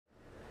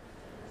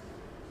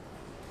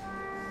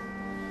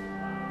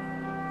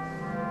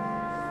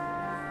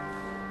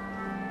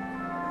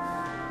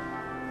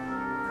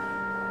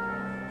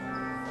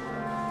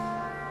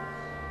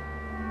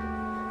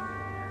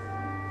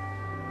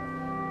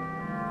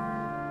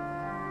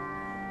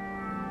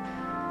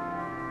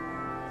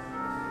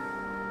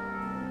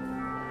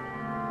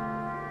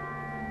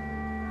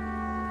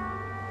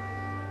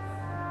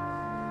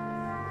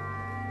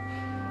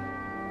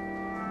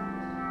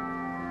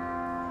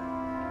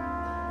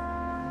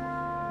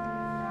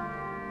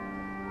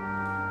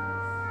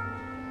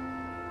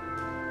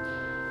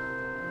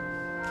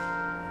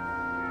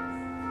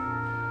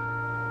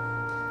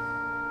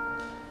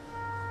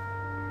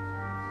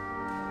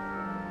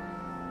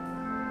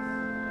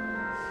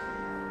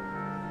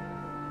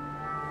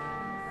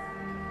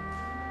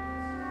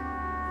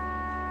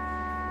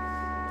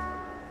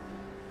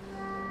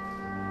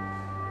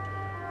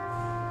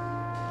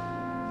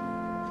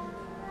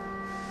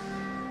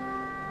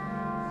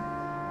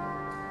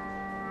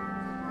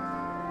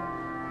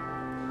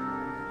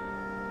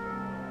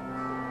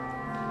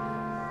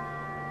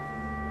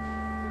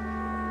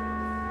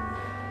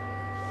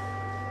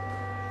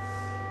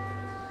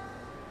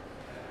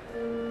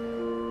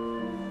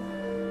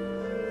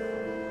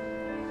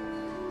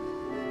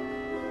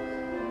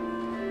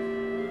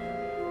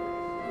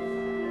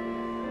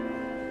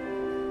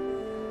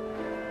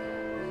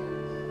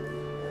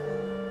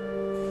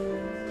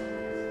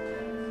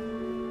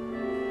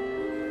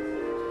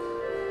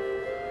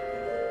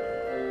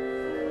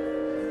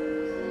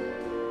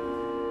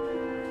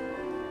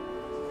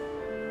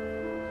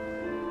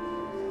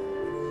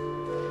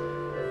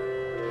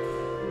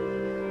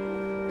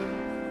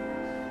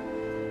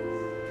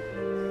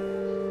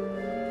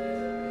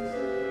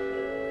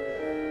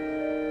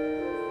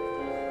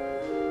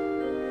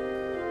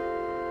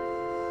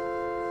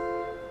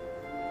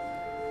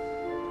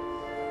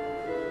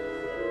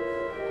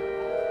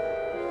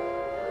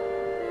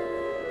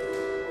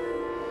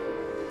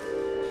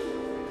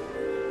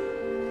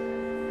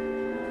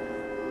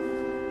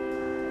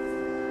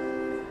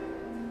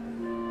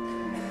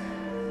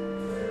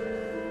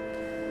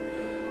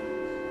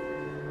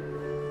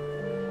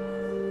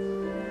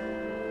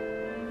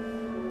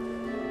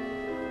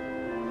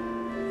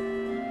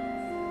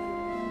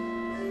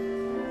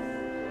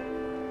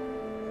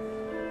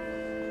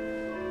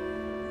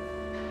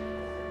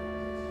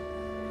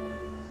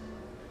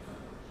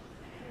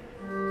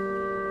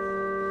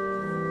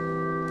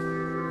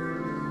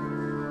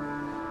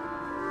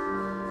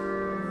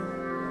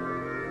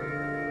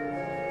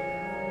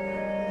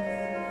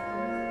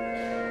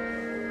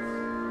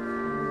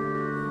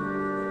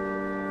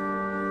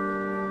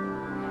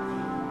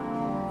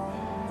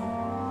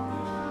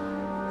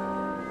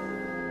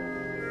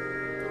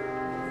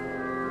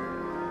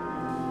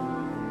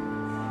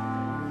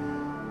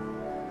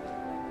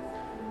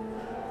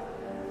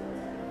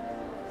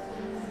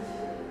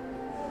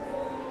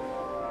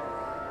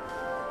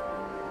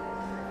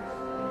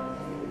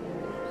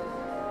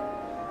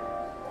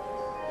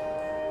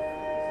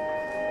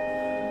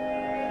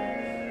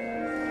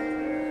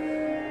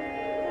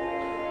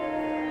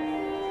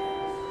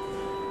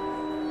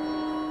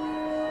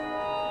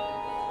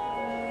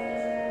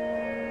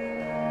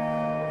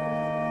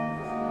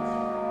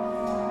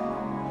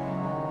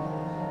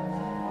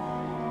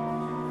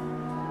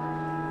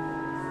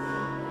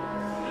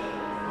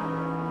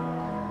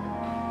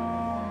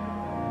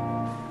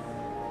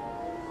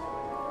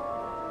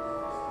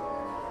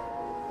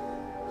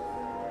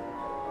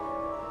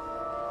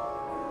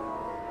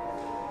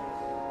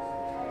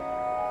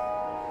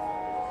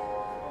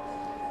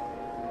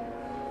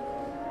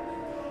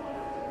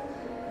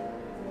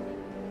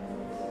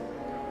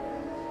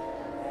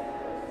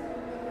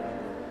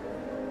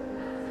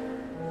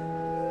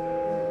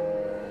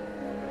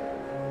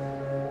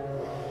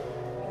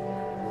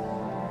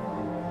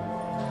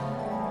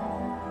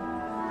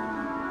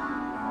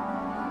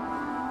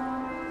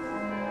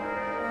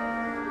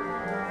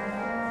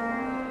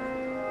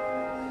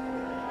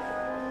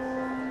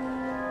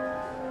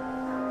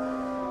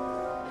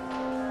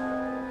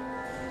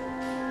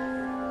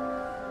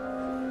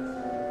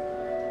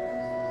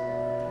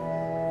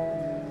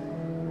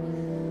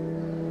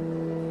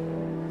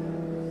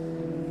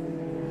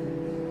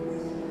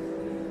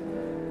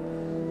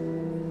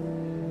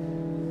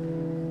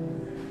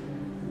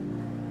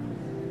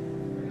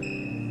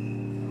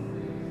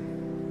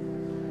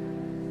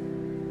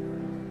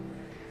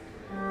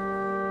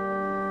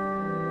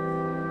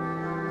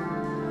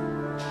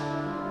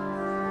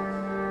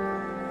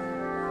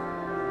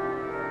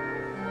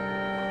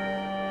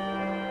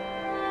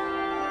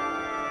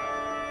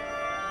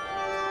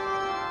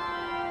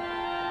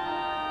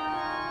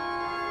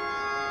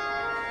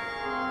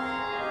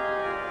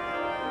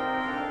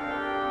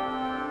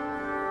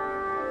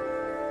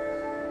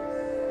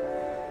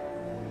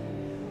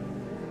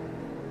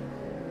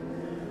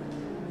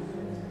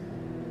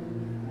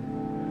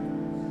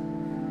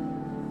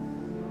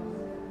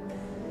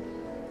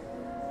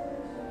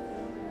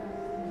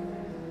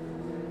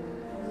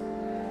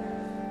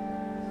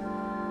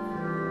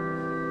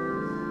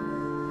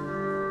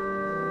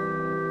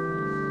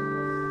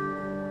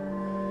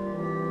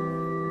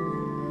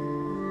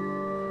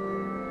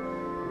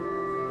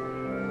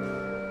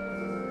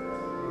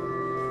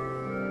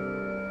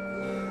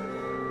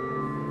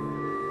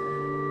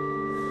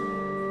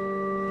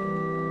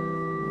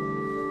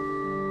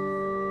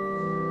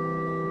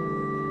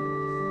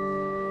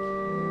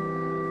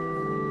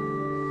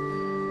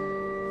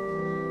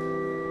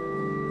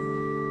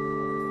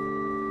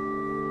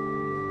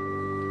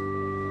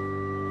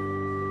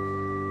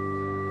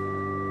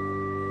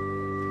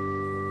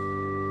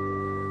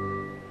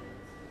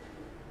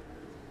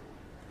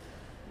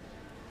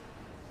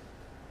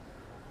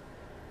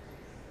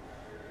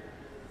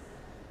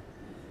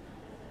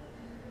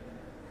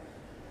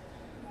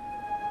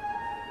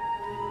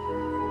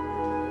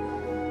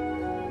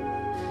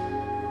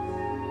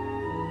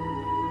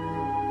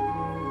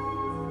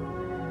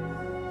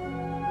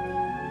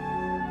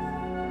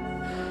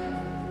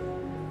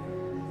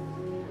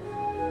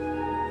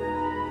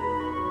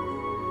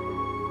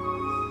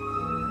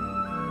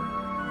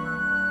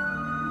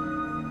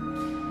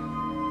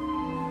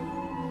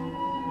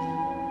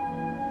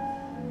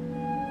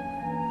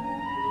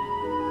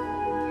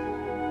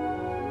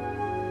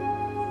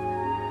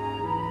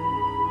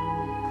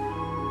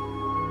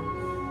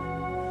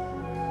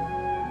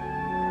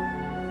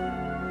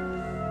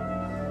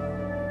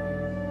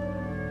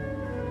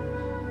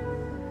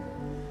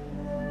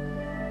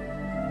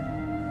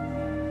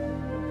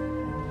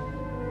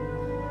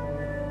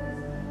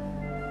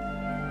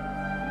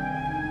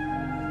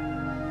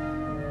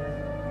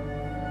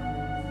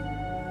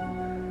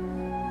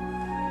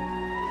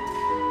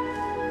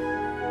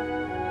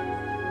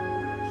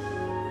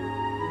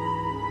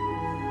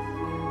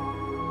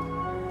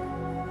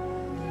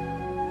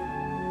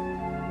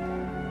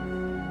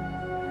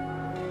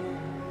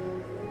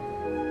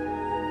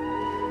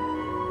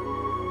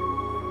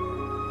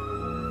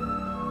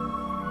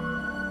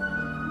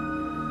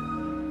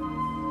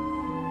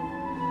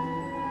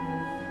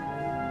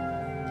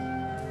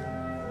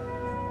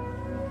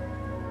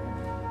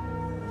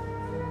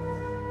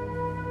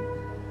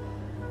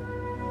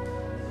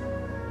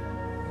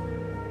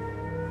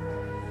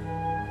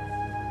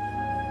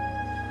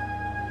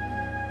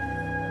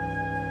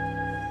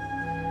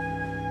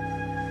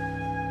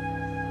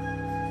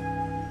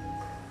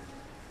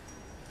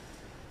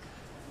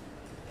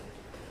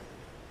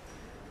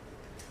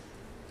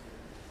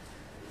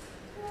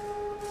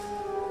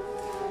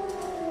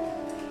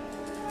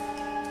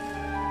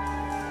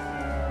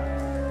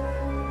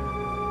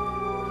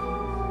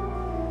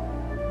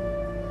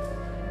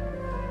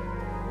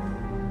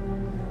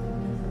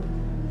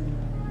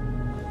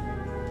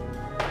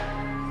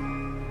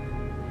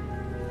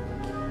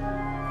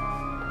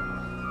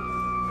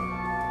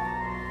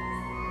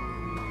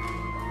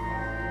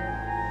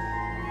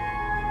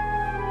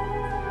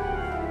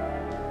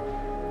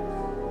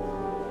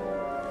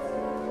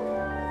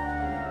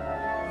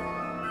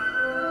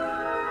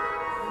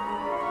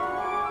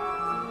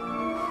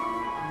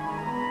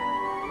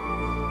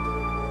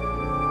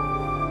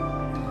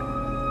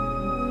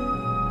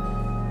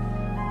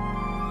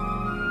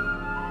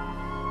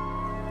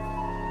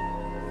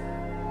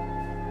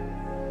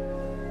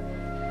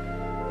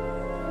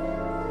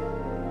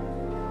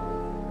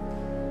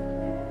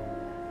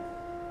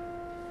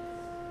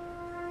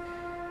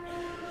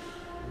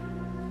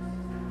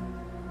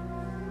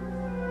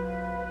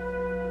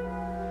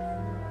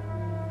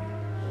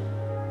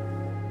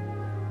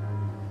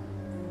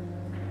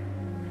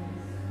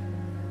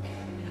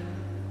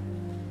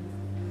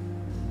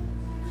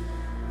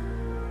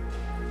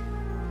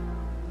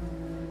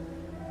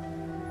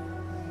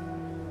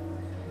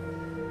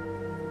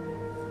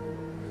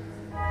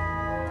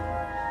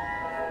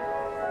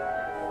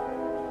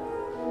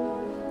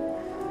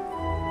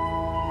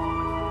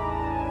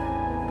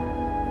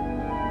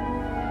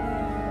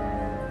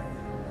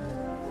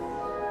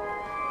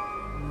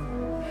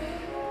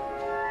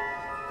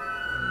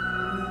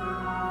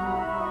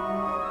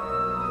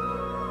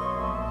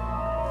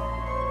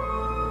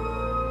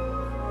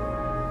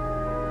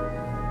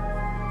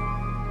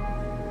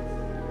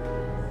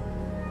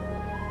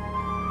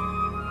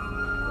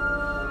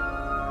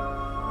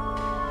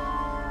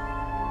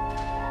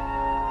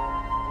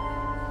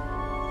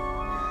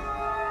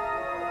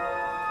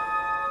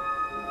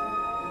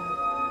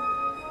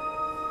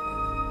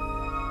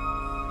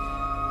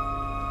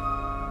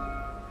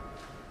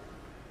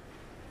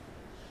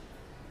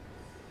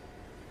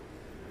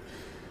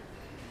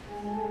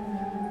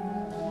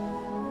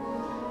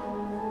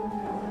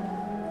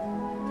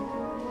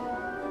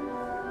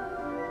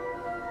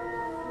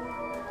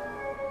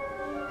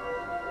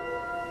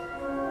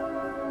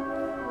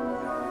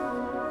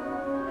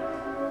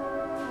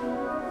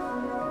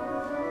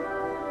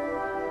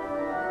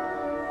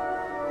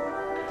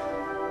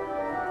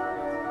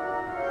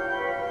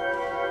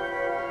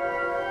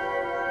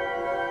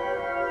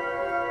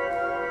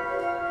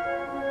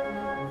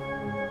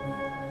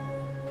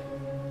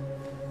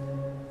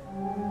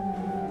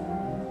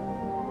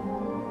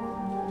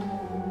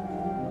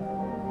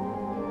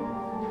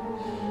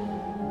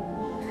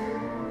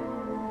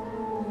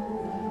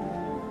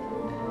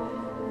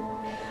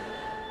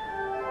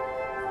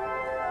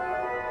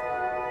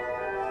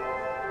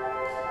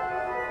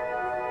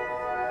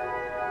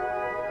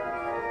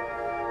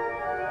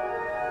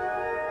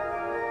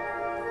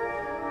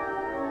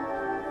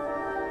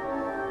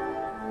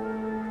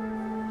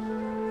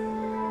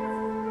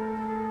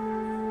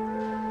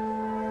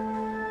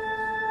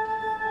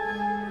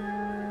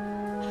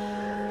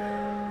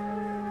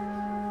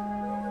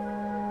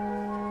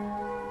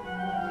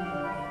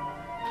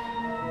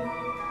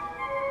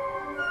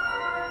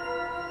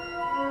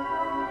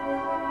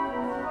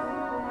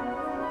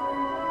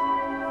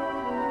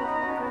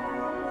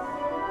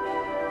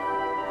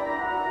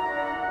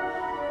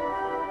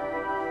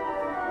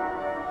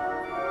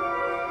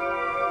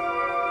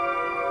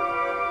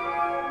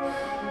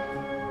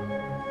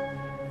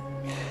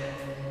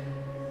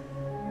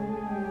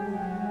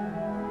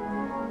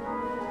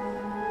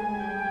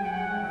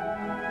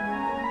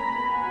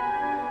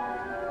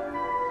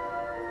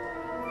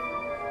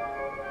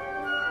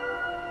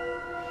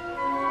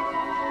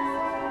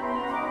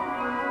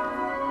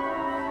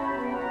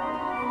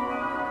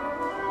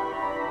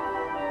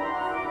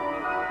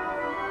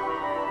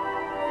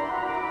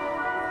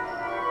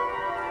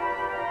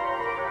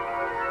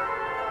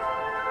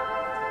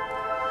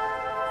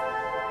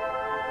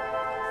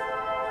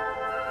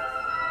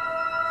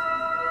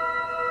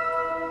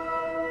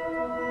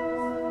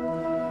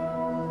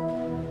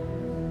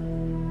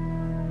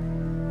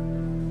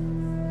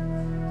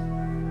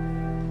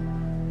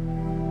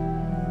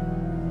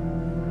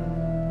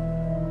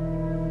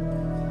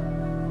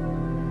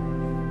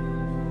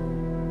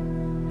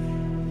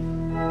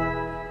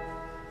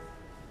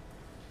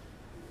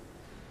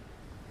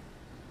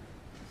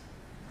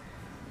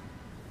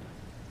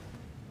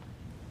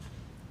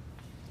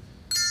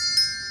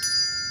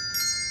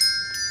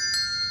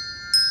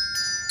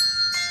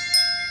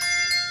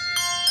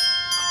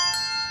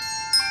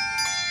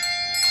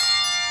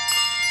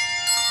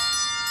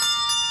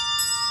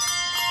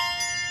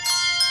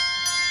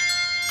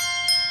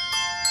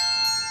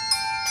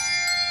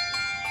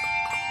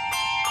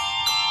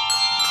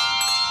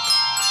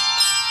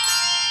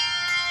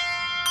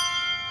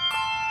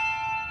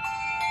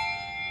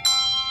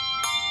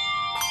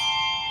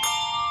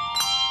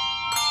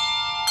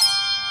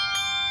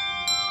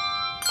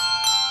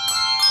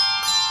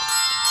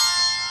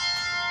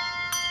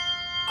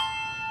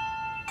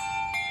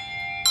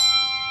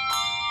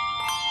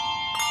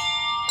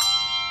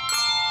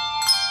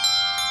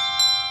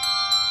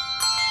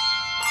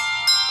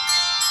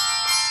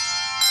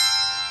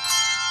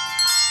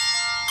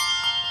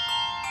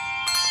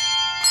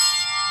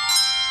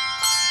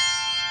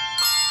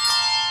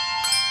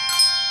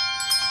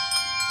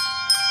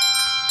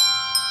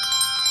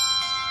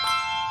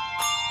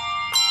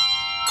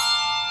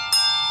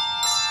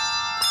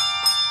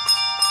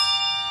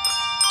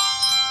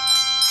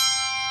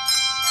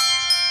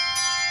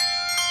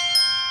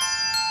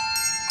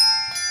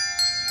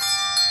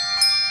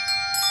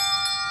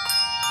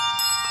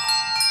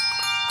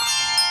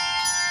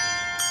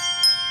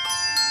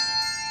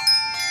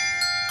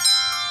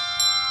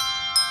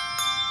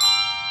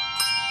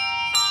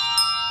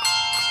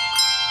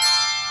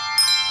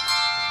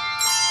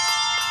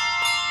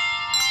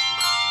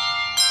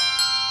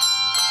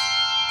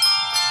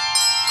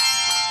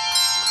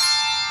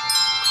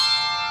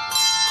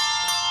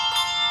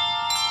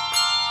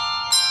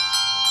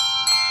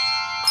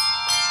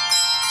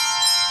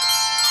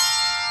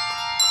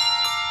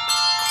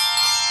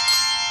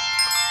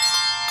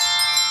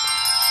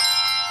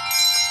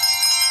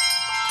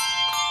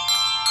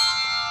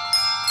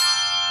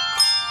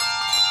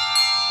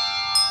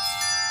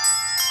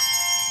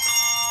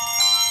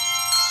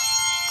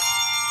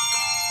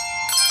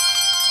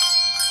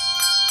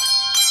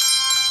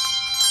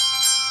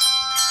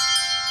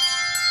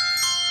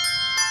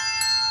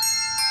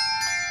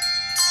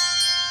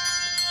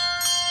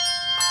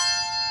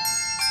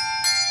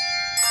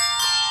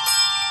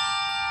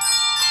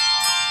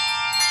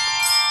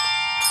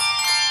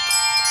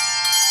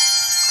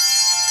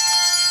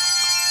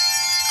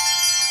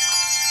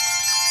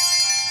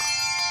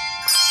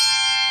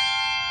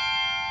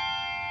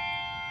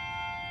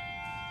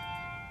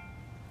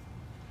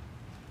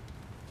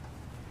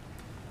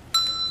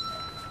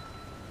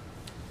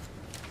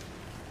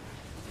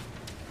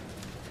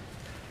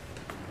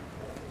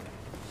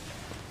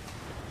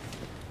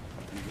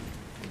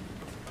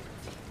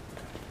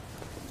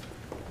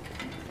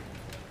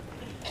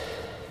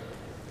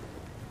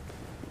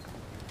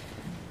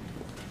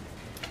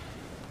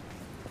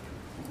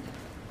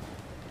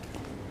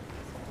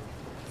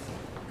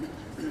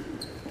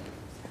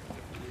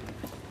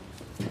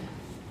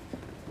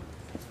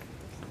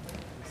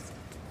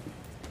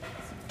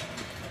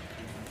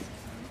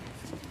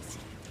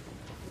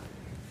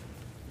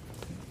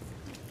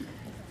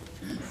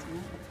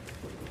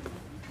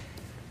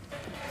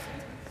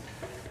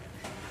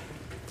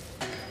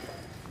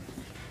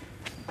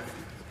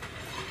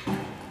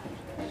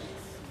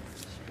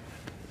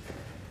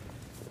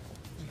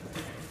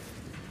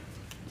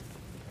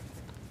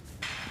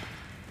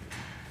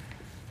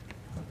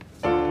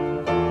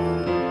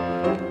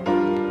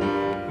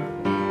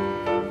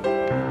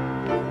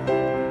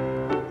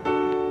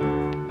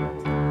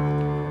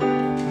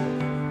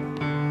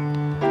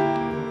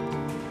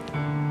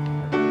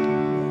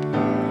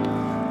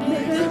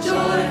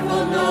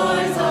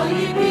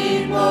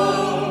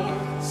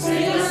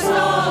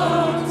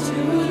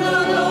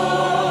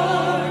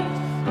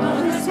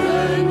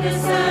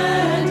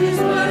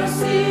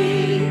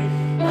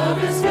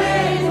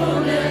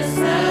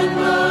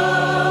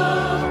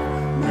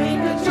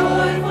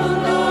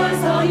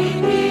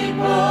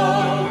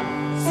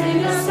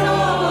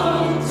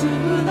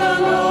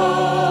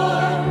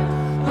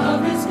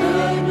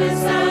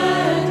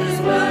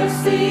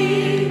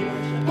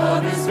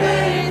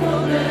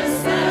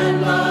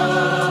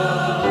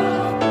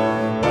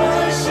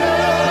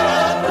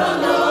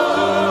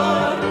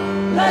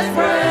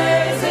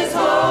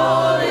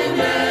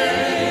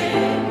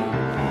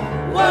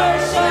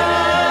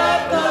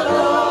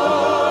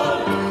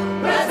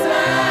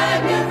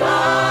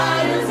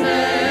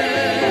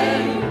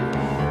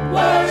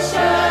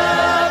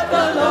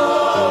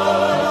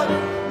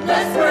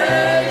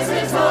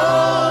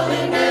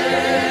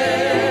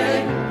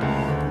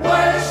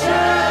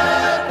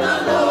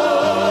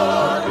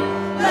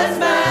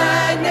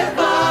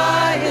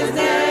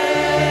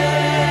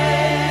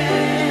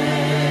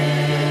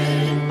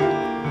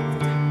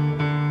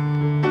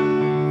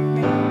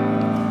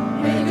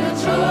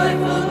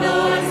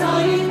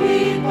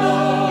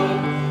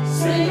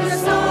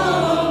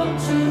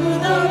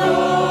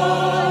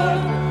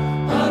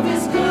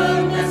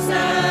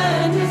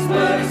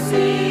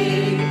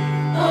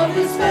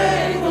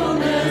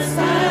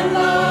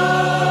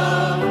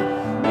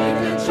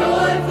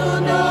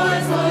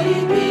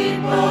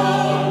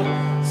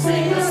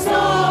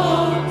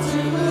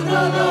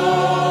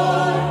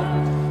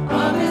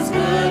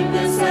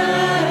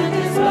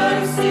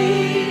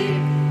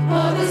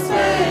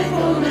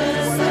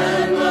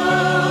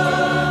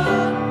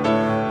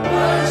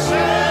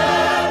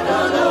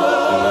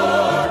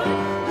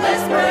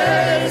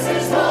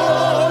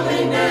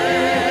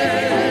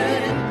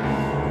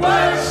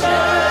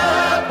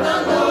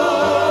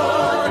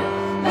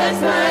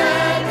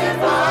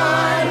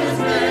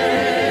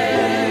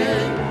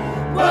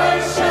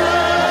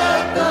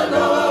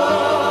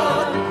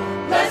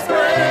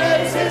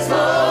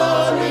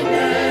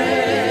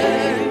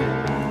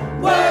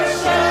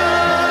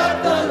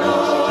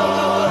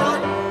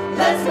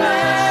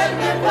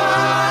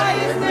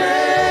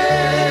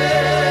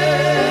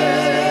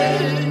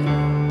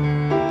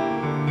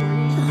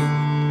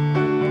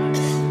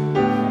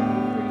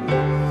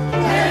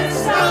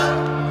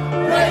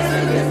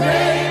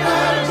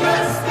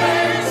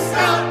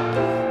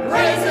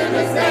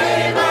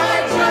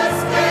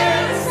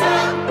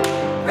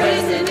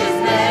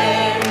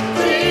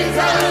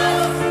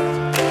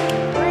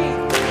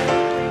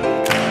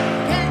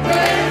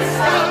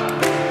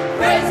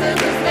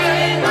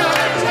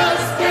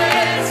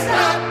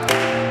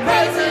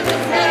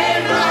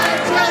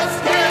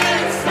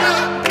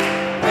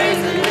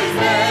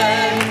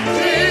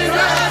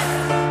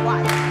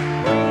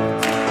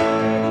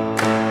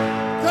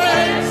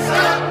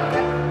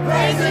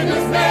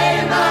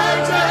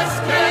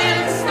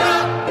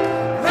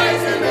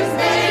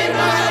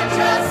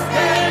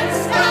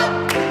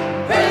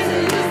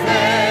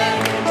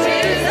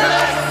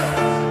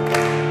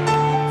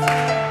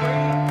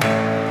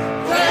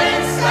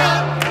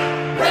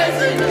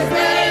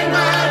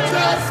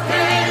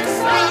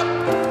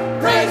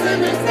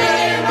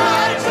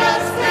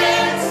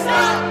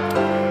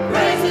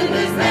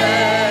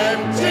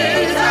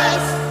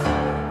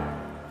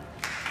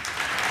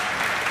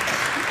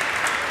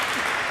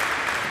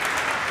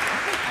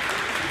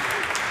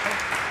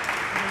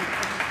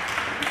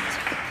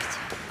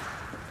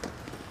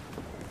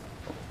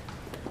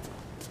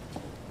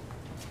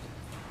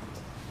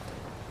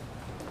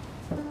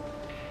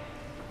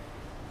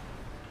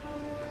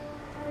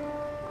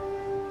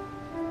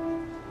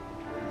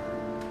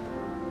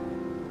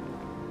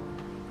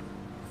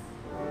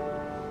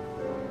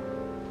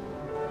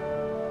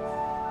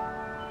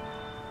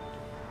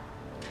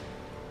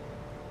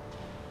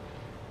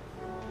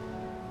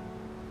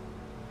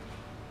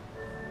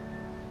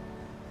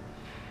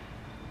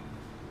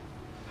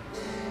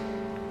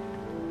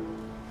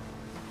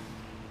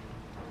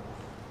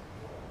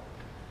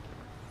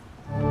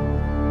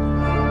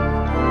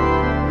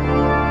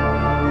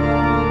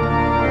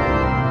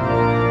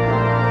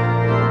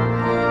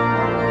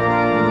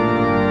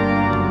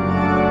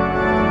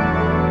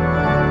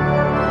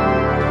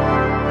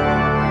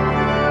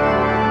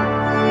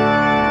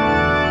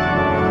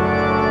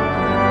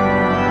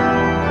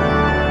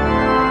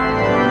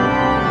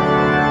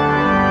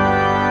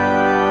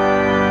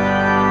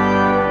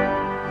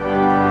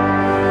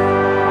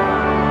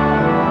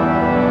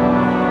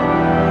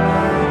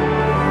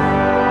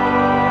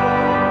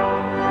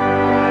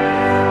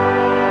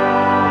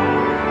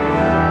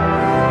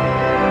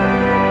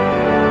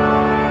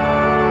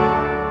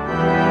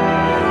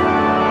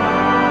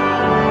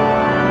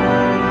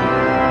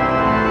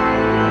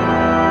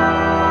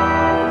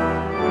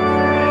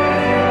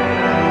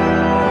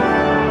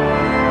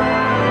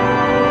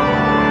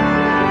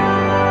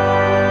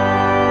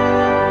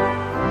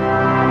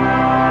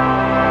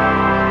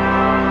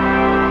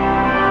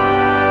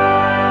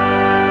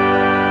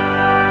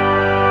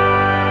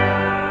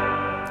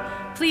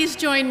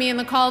join me in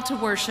the call to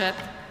worship.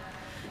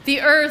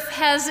 The earth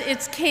has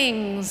its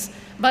kings,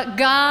 but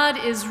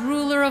God is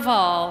ruler of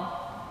all.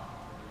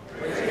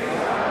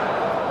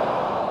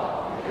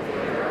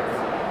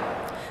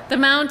 The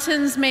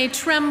mountains may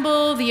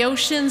tremble, the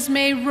oceans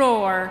may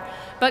roar,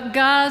 but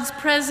God's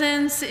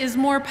presence is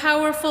more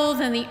powerful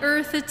than the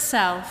earth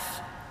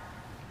itself.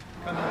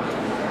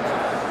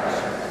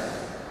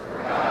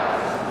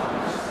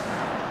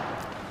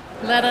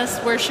 Let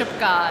us worship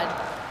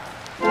God.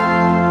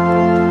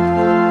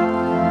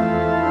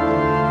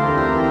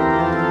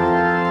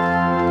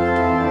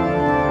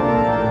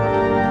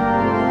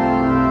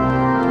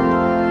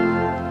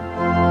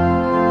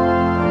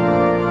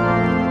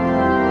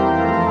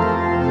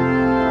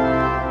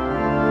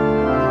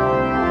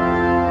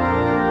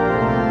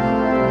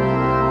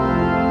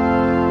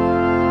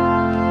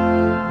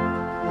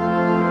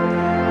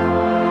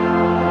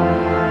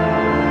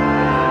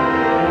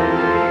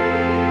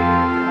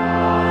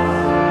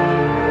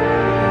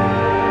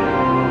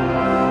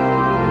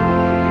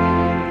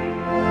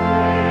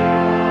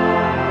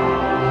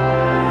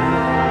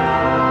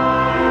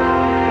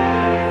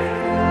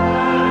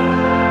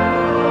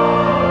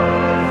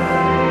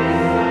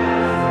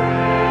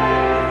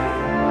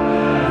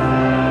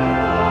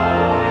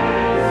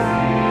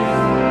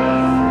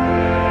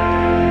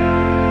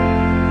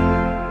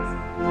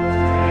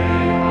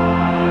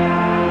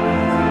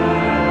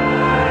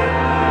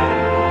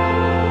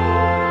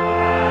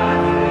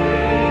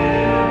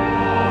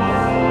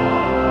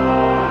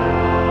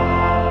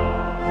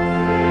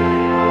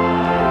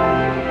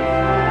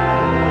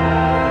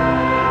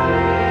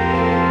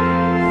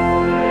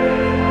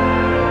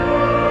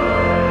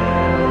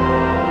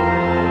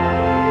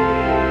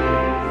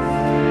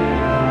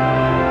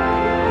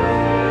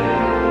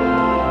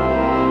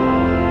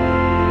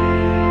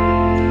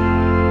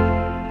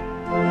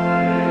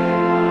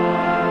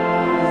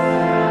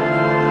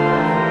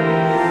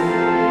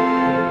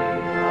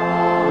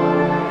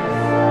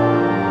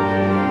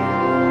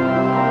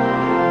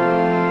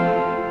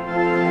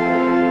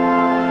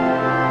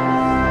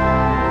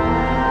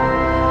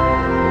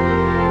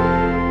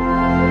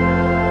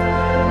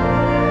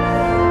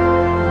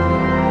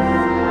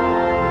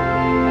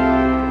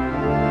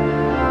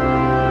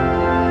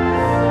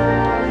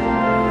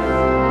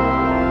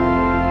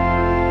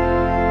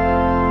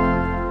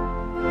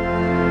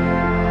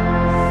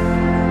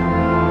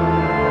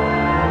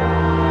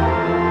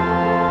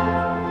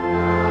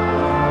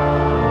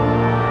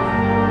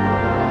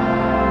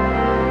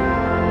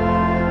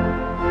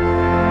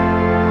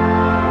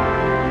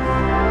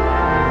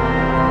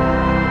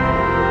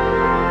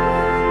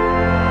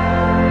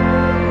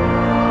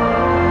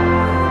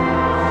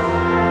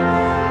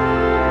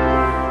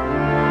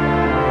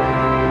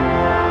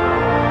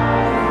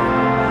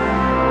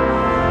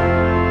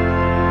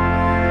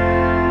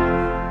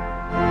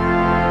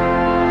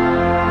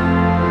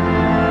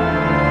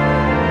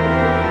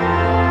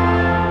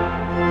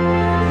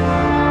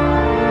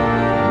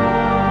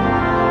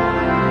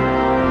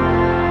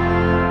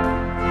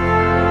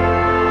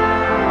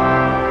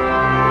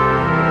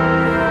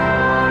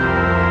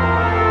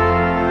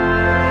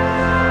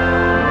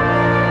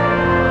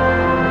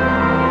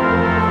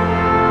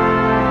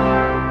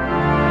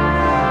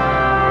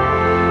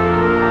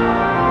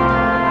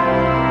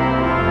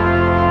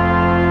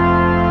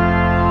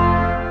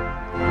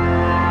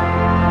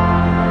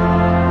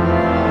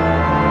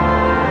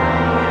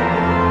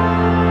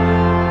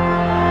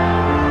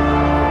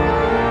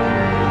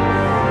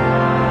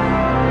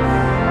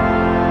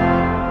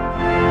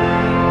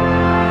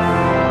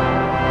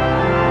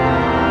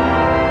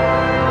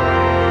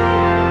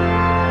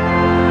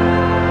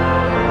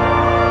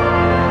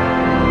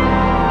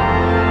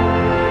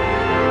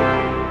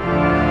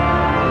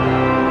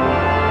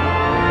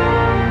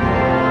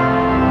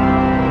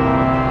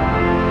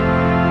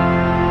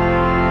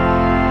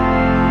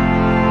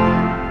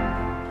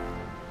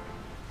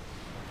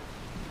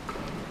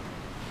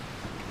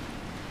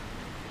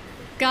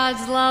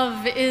 God's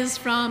love is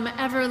from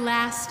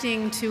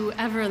everlasting to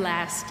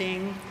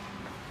everlasting.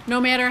 No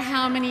matter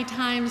how many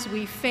times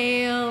we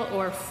fail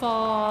or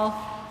fall,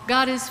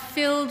 God is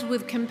filled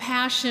with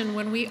compassion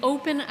when we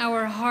open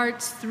our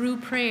hearts through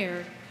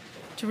prayer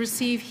to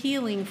receive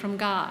healing from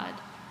God.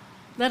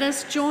 Let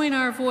us join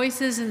our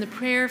voices in the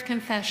prayer of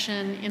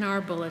confession in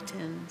our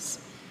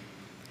bulletins.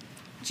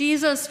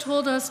 Jesus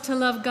told us to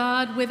love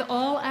God with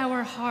all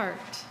our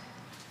heart.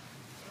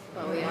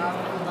 But we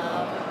often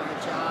love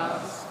our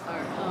jobs,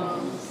 our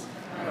homes,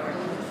 our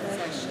own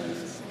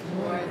possessions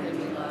more than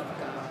we love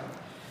God.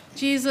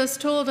 Jesus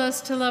told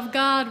us to love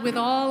God with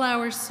all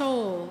our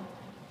soul.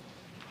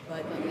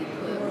 But when we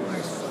put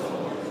our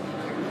soul in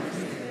our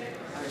music,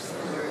 our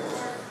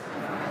sports,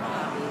 and our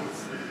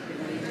hobbies, then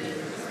we do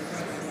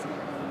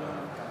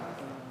love God.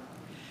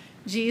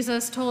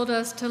 Jesus told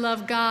us to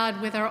love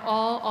God with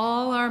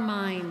all our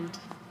mind.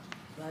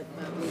 But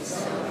we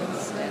seldom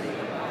study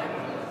the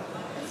Bible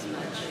as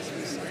much as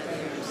we study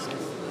our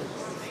school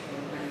books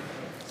and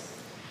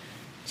records.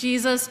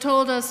 Jesus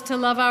told us to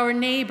love our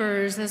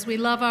neighbors as we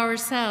love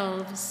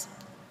ourselves.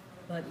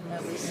 but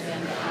that we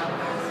spend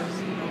hours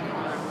in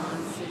our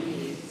wants and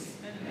needs,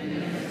 and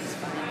minutes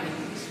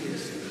finding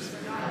excuses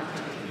not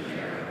to take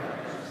care of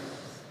others.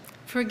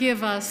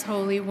 Forgive us,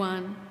 Holy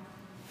One.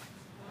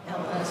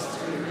 Help us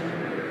to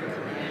remember your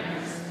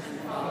commands and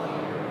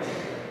follow your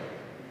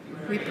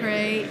way. We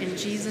pray in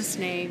Jesus'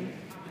 name.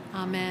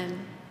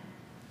 Amen.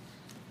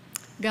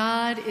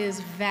 God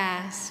is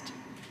vast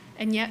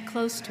and yet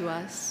close to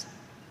us.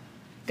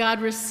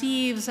 God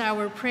receives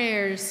our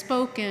prayers,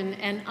 spoken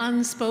and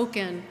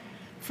unspoken.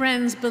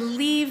 Friends,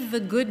 believe the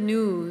good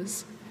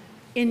news.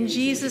 In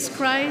Jesus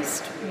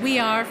Christ, we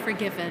are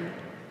forgiven.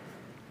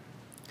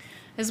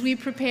 As we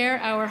prepare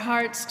our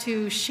hearts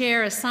to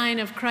share a sign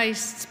of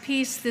Christ's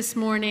peace this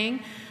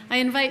morning, I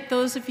invite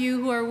those of you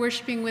who are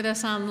worshiping with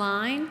us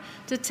online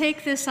to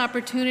take this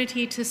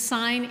opportunity to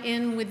sign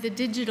in with the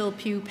digital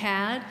pew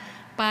pad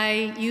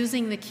by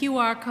using the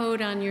QR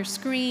code on your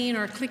screen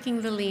or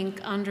clicking the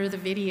link under the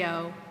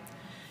video.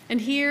 And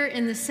here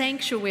in the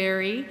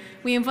sanctuary,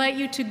 we invite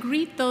you to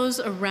greet those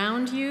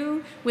around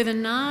you with a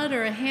nod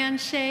or a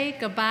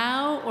handshake, a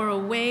bow or a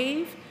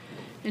wave,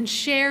 and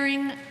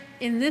sharing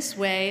in this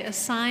way a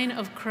sign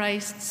of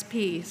Christ's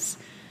peace.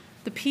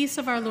 The peace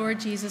of our Lord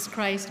Jesus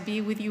Christ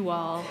be with you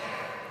all.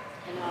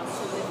 And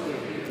also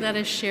with you. Let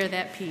us share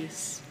that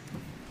peace.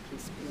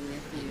 Peace be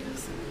with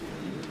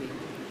you.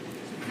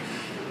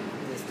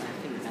 I was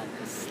laughing about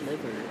the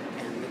sliver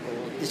and the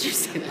gold. Did you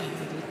see that?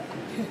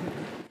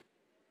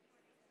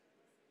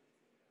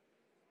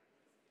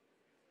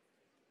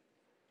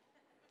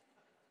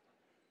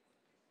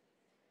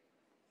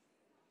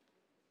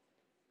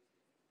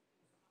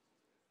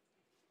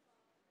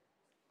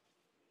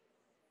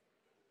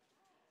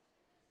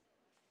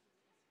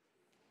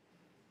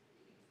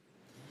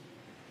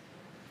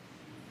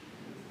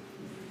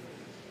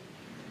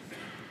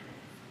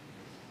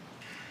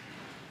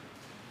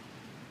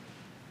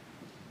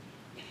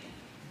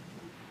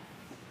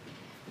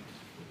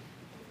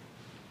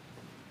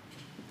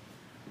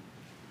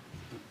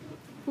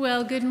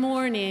 Well, good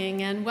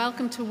morning and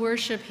welcome to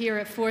worship here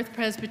at Fourth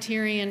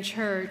Presbyterian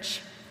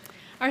Church.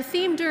 Our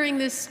theme during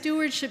this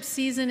stewardship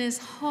season is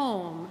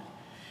home.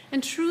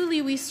 And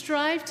truly, we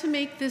strive to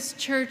make this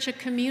church a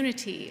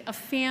community, a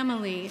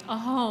family, a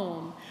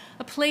home,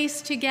 a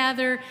place to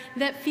gather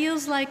that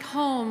feels like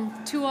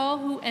home to all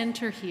who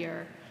enter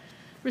here.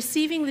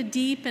 Receiving the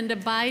deep and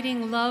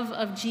abiding love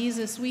of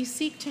Jesus, we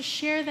seek to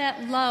share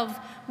that love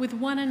with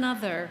one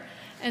another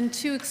and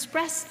to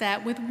express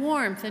that with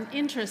warmth and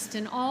interest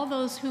in all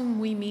those whom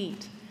we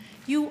meet.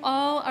 You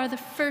all are the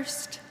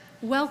first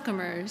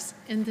welcomers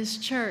in this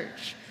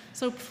church,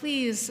 so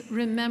please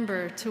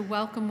remember to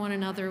welcome one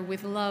another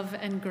with love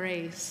and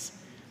grace.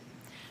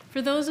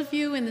 For those of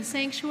you in the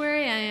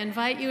sanctuary, I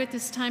invite you at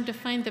this time to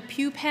find the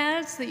pew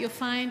pads that you'll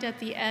find at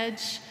the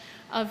edge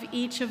of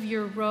each of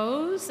your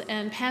rows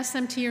and pass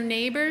them to your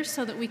neighbors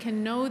so that we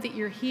can know that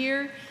you're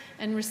here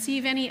and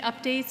receive any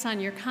updates on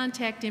your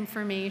contact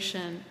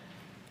information.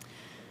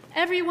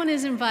 Everyone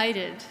is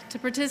invited to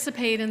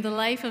participate in the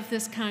life of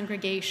this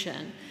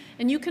congregation,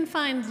 and you can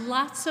find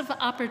lots of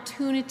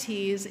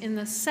opportunities in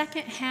the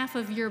second half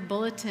of your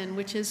bulletin,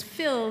 which is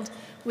filled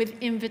with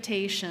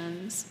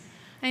invitations.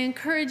 I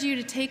encourage you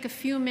to take a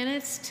few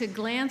minutes to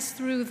glance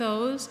through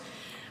those,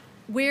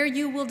 where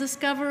you will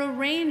discover a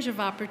range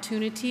of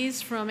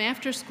opportunities from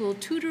after-school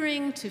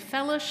tutoring to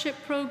fellowship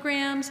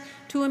programs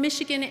to a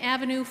Michigan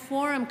Avenue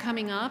forum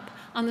coming up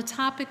on the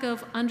topic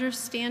of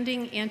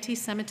understanding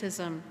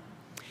anti-Semitism.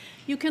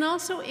 You can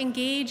also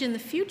engage in the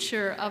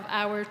future of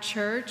our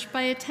church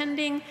by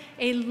attending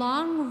a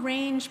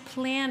long-range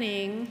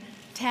planning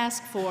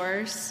task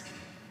force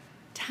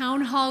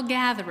town hall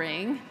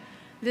gathering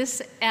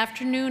this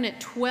afternoon at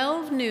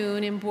 12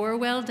 noon in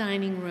Borwell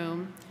Dining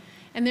Room.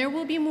 And there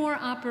will be more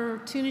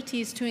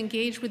opportunities to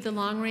engage with the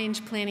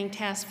long-range planning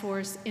task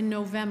force in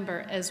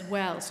November as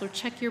well, so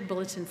check your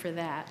bulletin for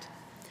that.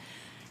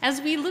 As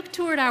we look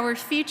toward our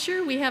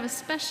future, we have a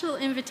special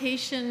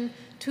invitation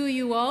to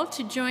you all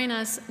to join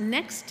us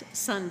next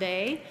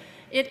Sunday.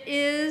 It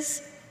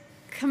is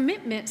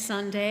Commitment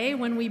Sunday,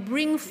 when we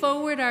bring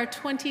forward our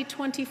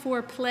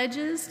 2024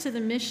 pledges to the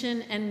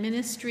mission and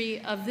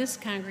ministry of this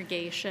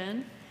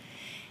congregation.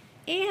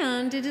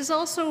 And it is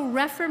also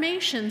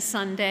Reformation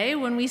Sunday,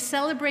 when we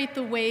celebrate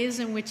the ways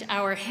in which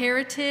our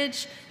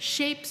heritage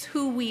shapes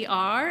who we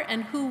are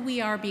and who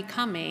we are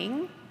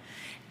becoming.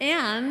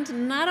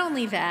 And not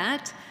only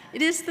that,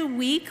 it is the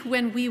week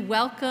when we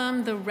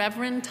welcome the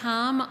Reverend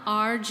Tom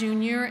R.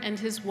 Jr. and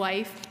his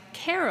wife,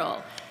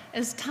 Carol,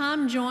 as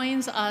Tom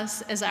joins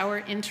us as our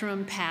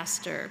interim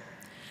pastor.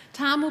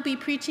 Tom will be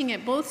preaching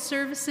at both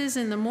services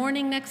in the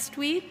morning next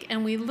week,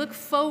 and we look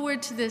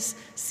forward to this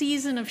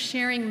season of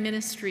sharing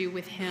ministry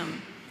with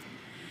him.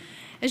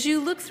 As you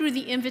look through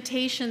the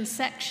invitation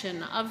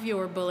section of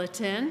your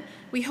bulletin,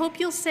 we hope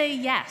you'll say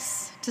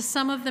yes to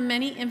some of the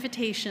many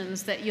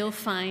invitations that you'll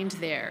find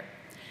there.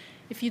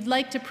 If you'd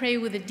like to pray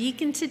with a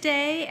deacon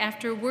today,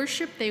 after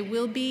worship, they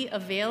will be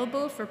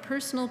available for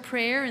personal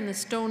prayer in the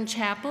stone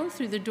chapel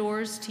through the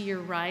doors to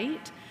your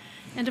right.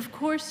 And of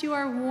course, you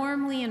are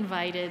warmly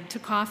invited to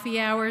coffee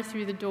hour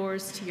through the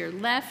doors to your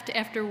left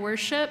after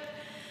worship.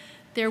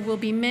 There will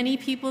be many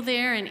people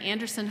there in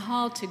Anderson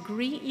Hall to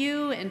greet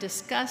you and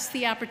discuss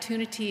the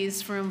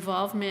opportunities for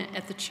involvement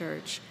at the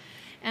church.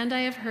 And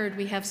I have heard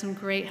we have some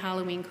great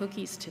Halloween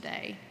cookies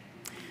today.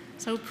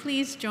 So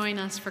please join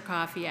us for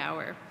coffee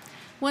hour.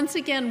 Once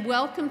again,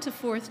 welcome to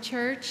Fourth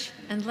Church,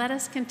 and let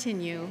us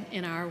continue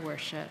in our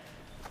worship.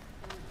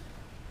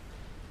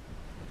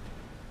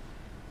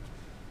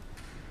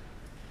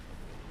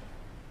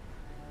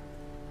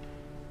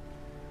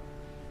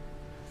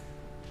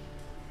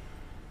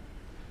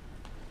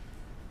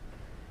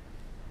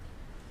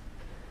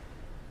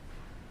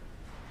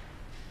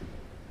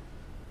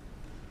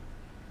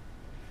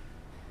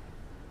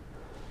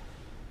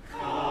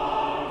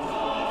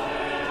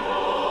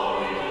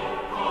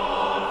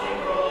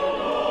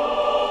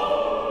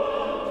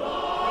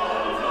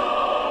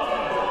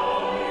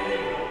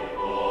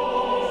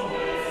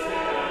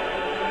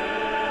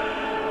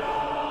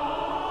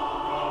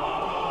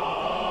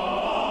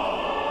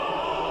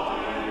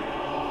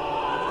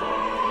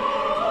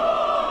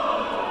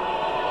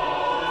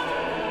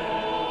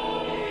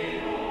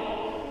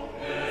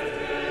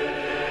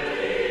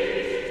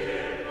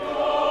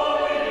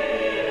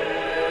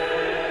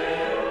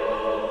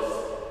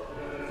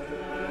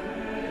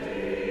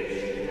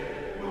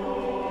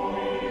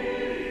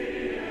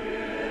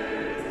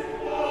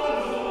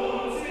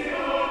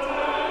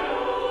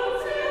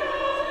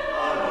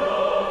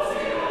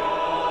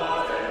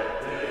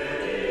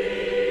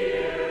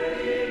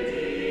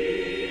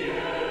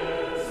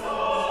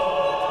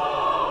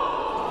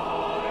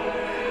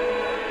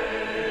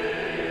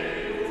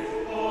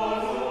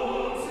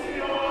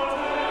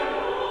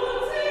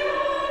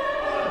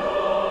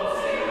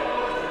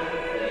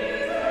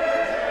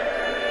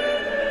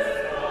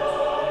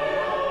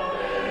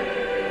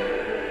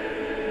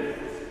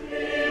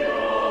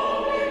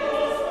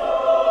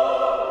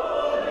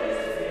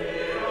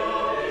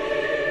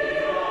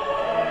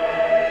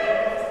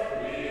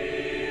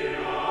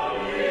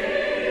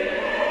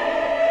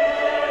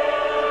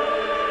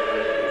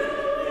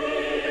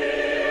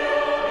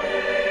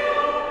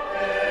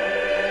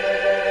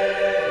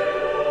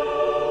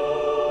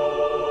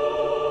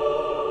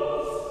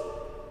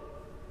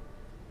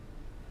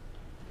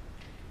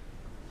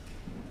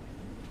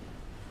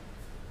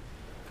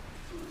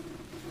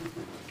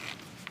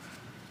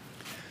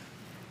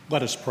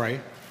 Let us pray.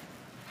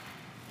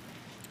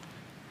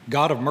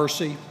 God of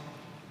mercy,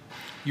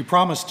 you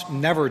promised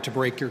never to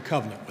break your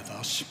covenant with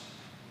us.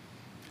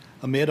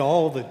 Amid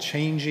all the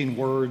changing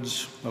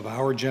words of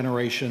our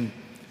generation,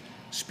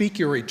 speak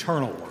your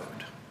eternal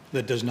word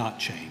that does not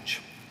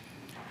change.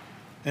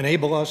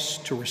 Enable us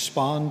to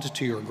respond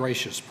to your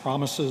gracious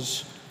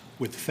promises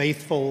with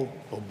faithful,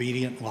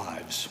 obedient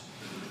lives.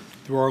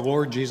 Through our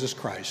Lord Jesus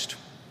Christ.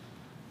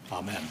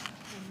 Amen.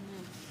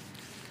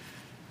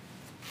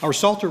 Our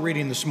Psalter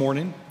reading this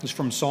morning is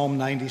from Psalm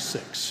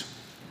 96.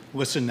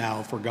 Listen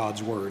now for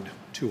God's word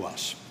to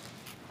us.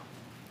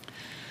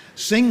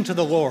 Sing to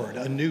the Lord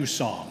a new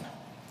song.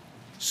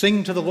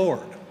 Sing to the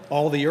Lord,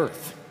 all the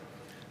earth.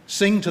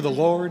 Sing to the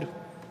Lord,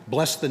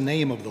 bless the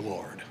name of the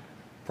Lord.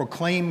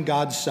 Proclaim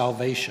God's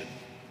salvation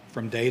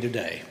from day to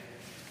day.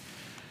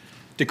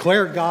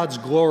 Declare God's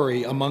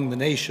glory among the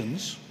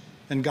nations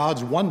and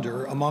God's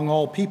wonder among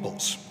all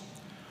peoples.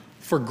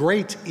 For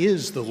great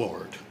is the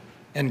Lord,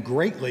 and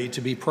greatly to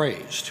be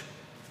praised,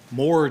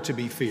 more to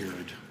be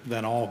feared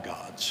than all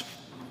gods.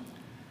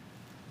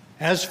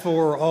 As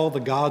for all the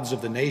gods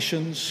of the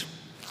nations,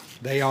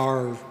 they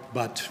are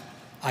but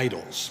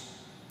idols.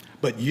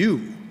 But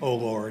you, O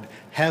Lord,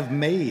 have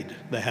made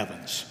the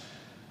heavens.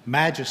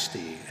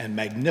 Majesty and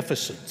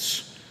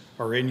magnificence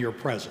are in your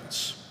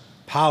presence.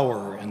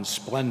 Power and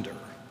splendor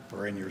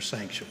are in your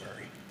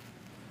sanctuary.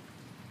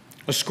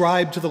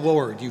 Ascribe to the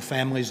Lord, you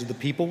families of the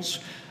peoples.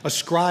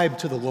 Ascribe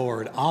to the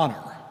Lord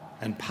honor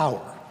and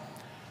power.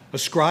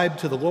 Ascribe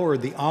to the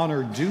Lord the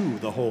honor due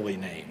the holy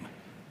name.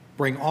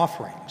 Bring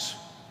offerings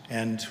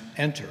and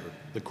enter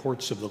the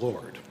courts of the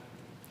Lord.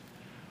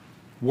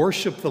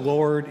 Worship the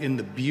Lord in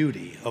the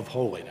beauty of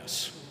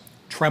holiness.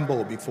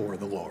 Tremble before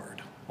the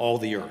Lord, all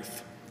the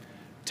earth.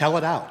 Tell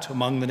it out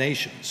among the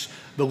nations.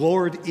 The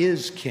Lord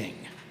is King.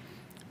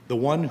 The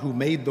one who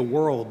made the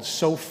world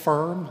so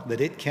firm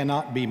that it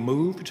cannot be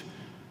moved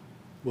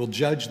will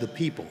judge the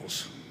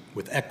peoples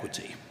with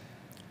equity.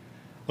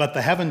 Let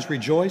the heavens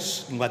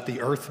rejoice and let the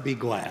earth be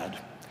glad.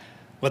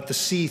 Let the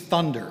sea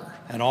thunder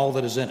and all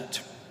that is in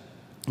it.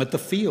 Let the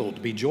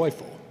field be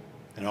joyful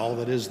and all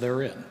that is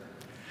therein.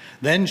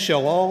 Then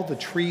shall all the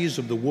trees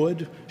of the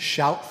wood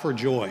shout for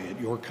joy at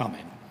your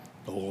coming,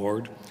 O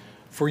Lord,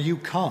 for you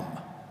come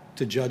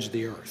to judge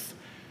the earth.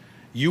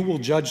 You will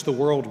judge the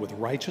world with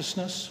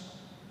righteousness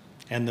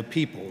and the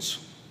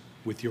peoples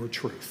with your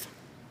truth.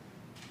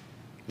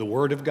 The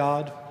word of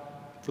God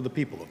for the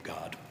people of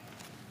God.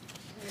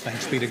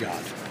 Thanks be to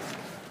God.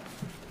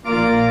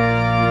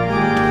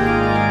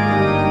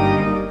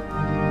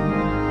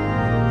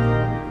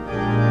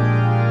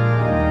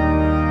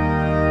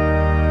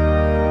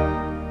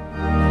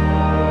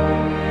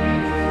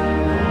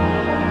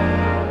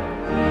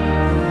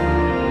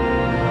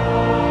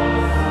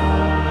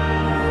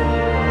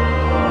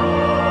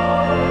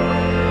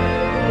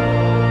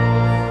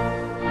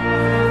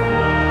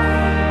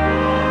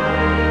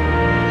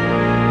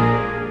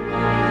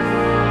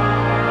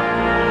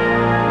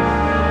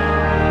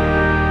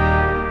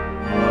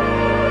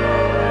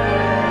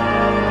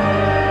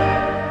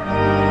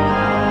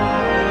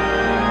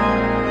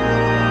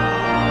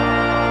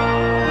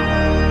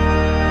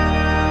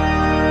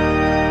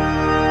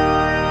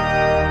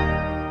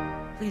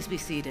 be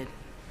seated.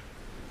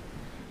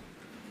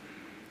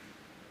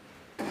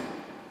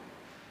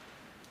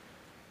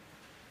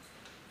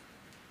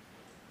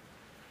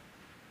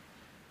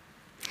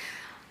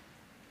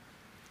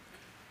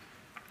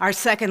 Our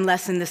second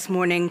lesson this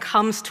morning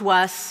comes to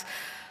us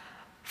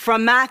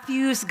from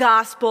Matthew's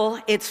Gospel.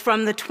 It's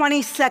from the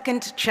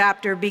 22nd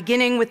chapter,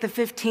 beginning with the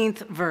 15th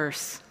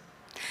verse.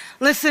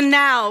 Listen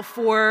now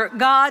for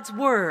God's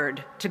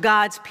word to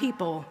God's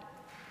people.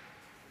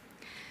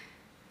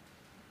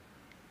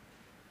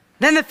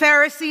 Then the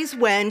Pharisees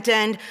went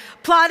and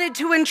plotted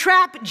to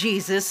entrap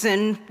Jesus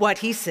in what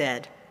he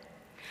said.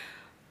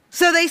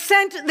 So they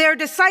sent their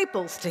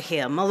disciples to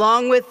him,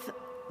 along with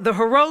the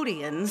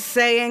Herodians,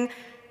 saying,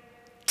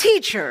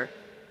 "Teacher,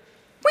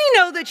 we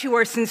know that you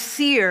are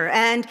sincere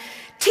and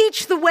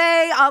teach the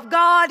way of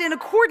God in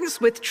accordance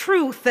with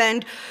truth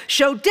and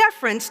show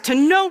deference to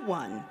no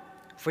one,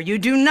 for you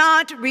do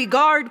not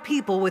regard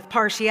people with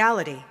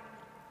partiality.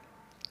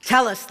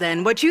 Tell us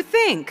then what you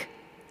think.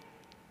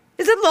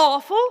 Is it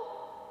lawful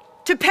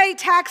to pay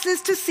taxes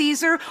to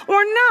Caesar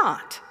or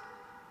not?"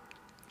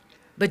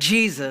 But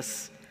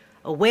Jesus,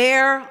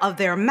 aware of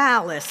their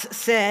malice,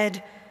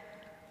 said,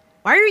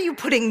 "Why are you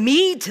putting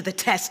me to the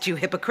test, you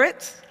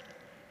hypocrites?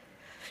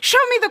 Show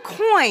me the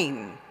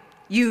coin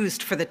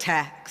used for the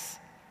tax."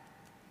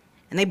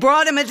 And they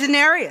brought him a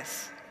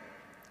denarius.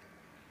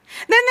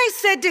 Then they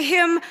said to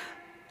him,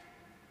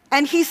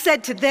 and he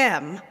said to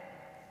them,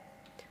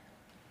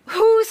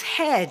 "Whose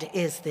head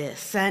is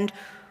this, and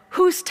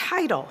whose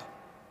title?"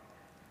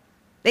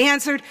 They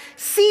answered,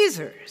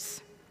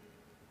 "Caesar's."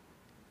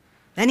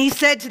 Then he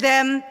said to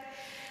them,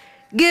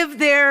 "Give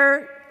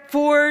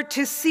therefore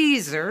to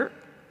Caesar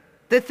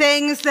the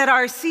things that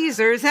are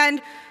Caesar's,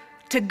 and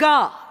to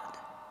God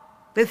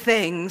the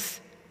things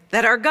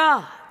that are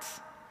God's."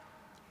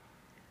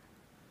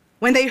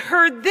 When they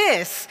heard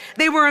this,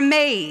 they were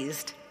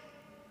amazed,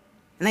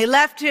 and they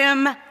left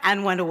him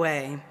and went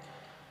away.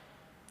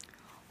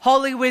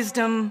 Holy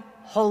wisdom,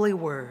 holy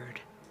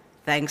word.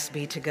 Thanks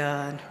be to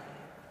God.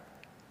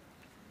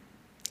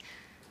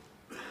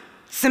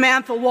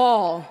 Samantha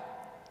Wall,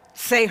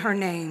 say her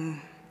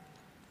name.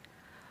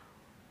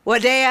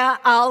 Wadea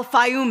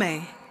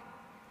Al-Fayoume,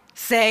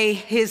 say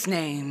his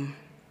name.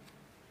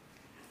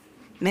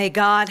 May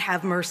God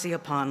have mercy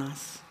upon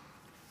us.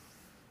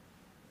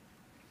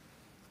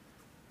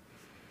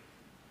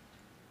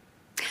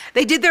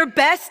 They did their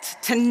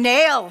best to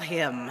nail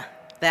him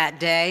that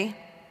day.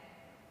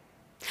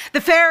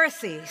 The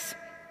Pharisees.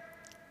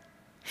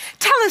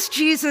 "Tell us,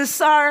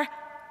 Jesus, are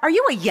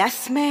you a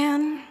yes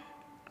man?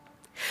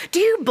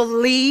 Do you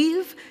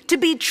believe to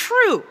be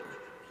true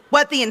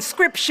what the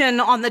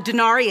inscription on the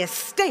denarius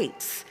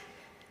states?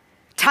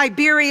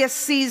 Tiberius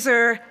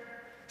Caesar,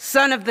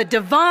 son of the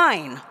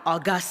divine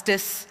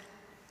Augustus,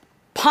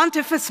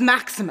 Pontifex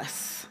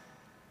Maximus.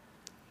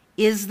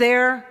 Is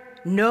there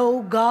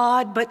no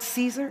God but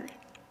Caesar?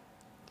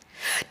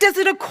 Does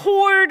it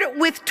accord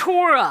with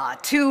Torah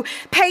to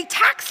pay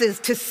taxes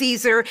to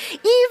Caesar,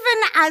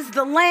 even as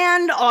the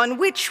land on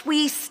which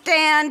we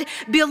stand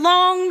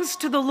belongs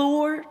to the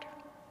Lord?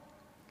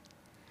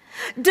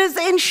 Does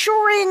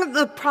ensuring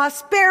the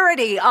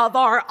prosperity of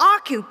our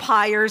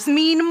occupiers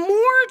mean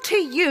more to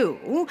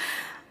you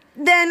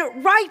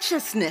than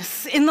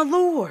righteousness in the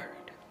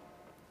Lord?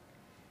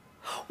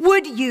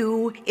 Would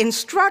you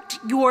instruct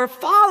your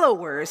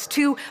followers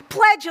to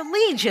pledge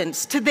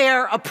allegiance to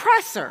their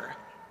oppressor?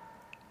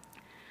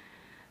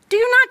 Do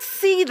you not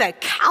see the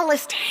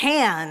calloused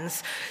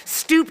hands,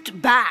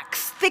 stooped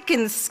backs,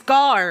 thickened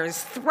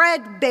scars,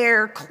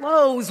 threadbare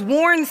clothes,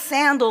 worn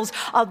sandals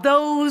of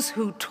those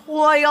who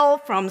toil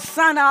from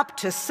sunup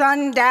to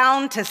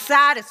sundown to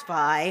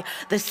satisfy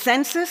the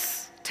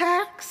census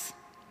tax?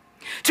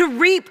 To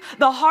reap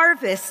the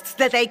harvests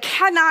that they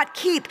cannot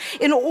keep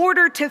in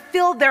order to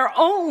fill their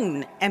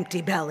own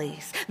empty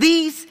bellies?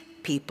 These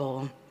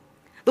people,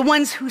 the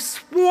ones who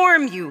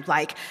swarm you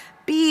like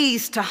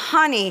bees to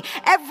honey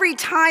every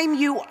time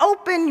you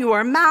open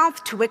your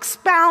mouth to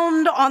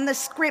expound on the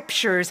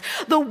scriptures,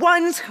 the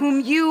ones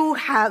whom you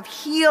have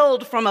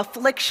healed from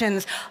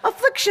afflictions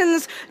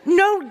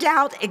no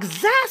doubt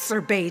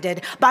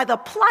exacerbated by the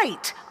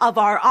plight of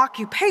our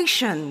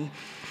occupation,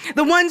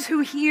 the ones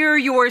who hear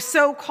your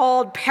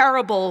so-called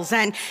parables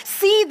and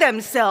see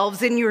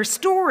themselves in your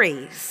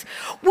stories.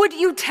 Would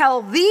you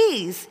tell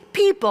these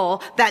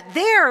people that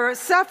their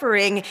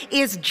suffering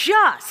is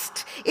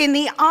just in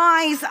the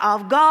eyes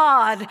of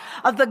God,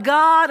 of the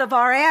God of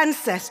our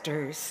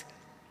ancestors?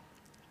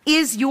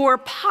 Is your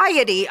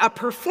piety a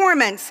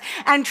performance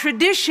and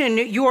tradition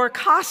your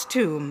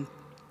costume?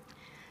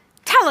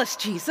 Tell us,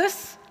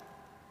 Jesus.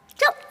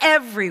 Tell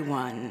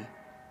everyone.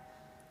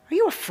 Are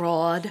you a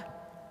fraud?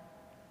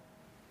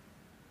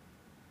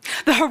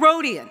 The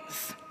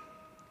Herodians.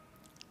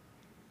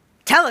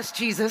 Tell us,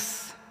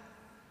 Jesus.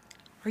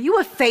 Are you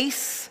a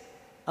face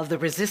of the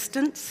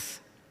resistance?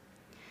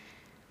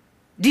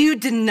 Do you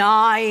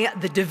deny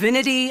the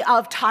divinity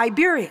of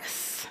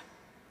Tiberius?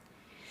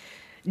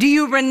 Do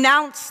you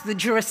renounce the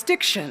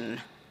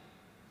jurisdiction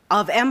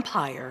of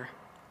empire?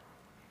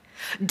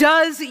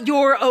 Does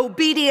your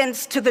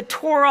obedience to the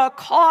Torah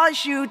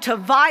cause you to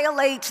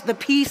violate the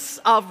peace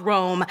of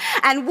Rome?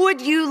 And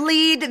would you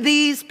lead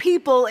these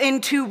people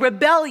into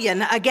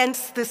rebellion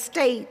against the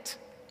state?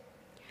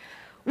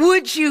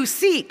 Would you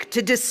seek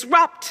to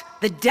disrupt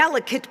the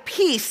delicate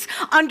peace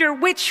under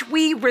which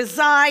we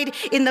reside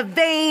in the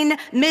vain,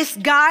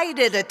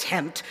 misguided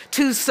attempt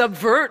to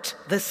subvert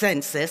the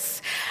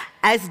census,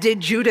 as did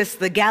Judas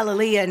the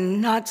Galilean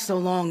not so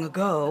long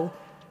ago?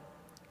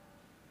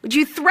 Would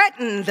you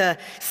threaten the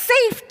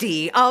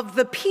safety of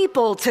the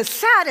people to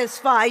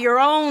satisfy your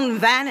own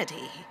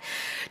vanity,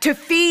 to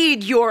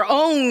feed your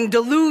own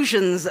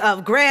delusions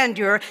of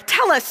grandeur?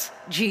 Tell us,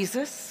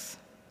 Jesus,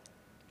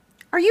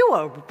 are you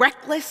a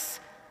reckless,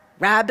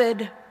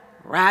 rabid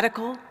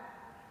radical?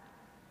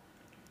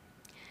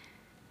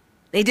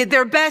 They did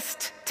their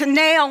best to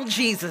nail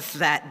Jesus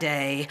that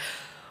day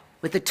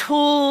with the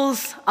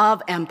tools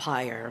of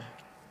empire.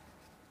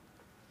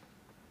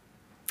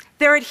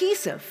 Their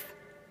adhesive,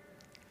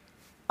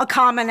 a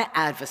common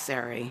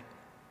adversary.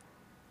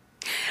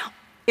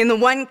 In the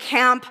one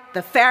camp,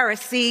 the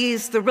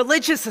Pharisees, the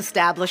religious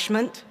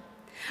establishment,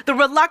 the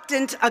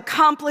reluctant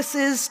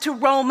accomplices to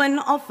Roman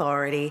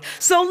authority.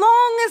 So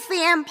long as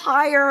the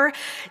empire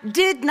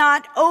did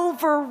not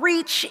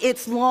overreach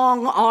its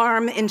long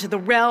arm into the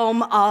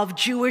realm of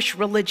Jewish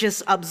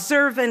religious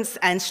observance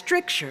and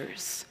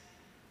strictures,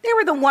 they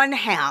were the one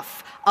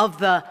half of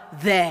the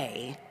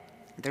they.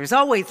 There's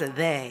always a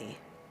they.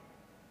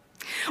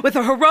 With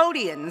the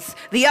Herodians,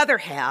 the other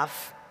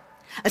half,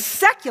 a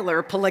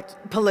secular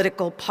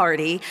political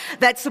party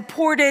that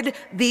supported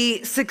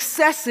the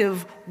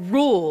successive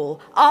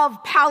rule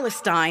of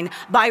Palestine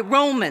by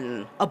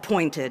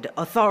Roman-appointed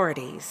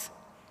authorities.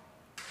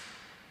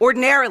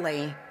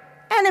 Ordinarily,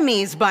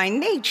 enemies by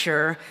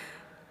nature,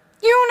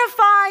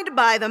 unified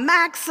by the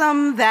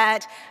maxim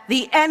that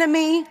the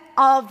enemy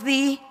of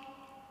the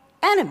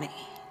enemy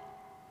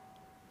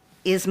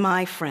is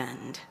my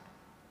friend.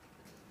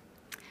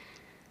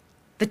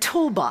 The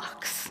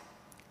toolbox,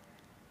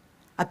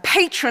 a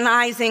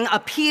patronizing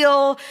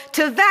appeal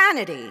to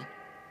vanity,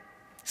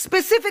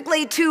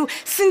 specifically to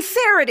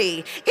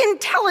sincerity,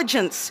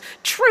 intelligence,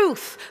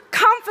 truth,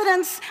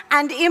 confidence,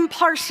 and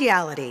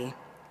impartiality.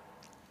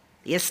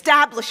 The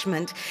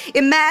establishment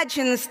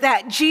imagines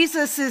that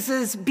Jesus is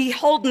as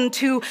beholden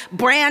to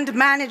brand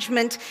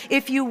management,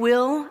 if you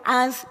will,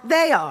 as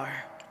they are.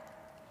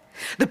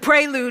 The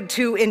prelude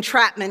to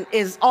entrapment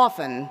is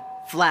often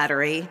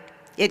flattery.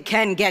 It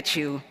can get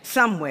you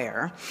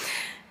somewhere.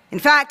 In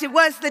fact, it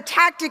was the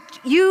tactic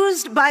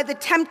used by the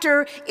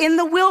tempter in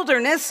the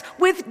wilderness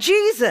with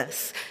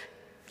Jesus.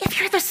 If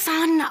you're the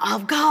Son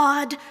of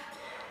God,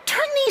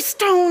 turn these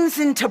stones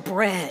into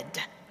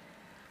bread.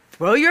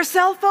 Throw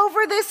yourself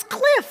over this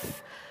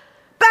cliff.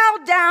 Bow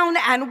down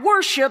and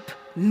worship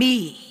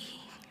me.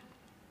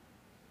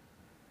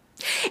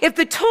 If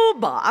the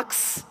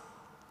toolbox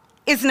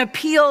is an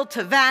appeal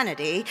to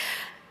vanity,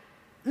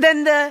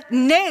 then the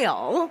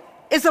nail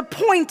is a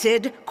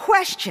pointed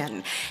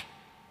question.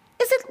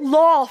 Is it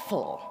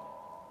lawful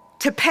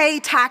to pay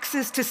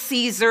taxes to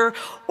Caesar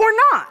or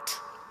not?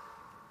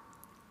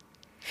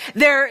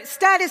 Their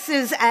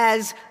statuses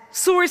as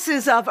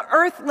sources of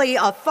earthly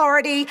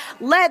authority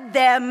led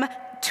them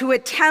to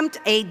attempt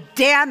a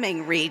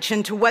damning reach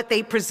into what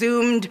they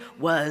presumed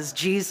was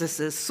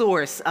Jesus'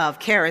 source of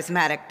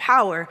charismatic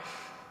power.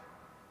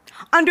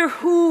 Under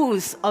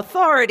whose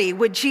authority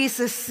would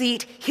Jesus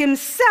seat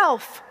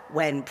himself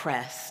when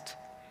pressed?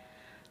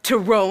 To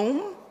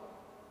Rome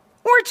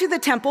or to the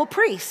temple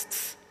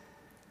priests?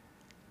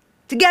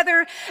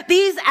 Together,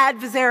 these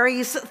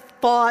adversaries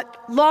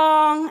fought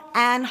long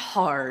and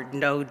hard,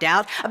 no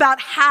doubt,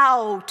 about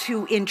how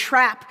to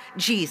entrap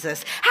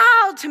Jesus,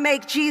 how to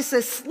make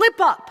Jesus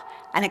slip up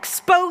and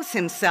expose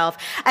himself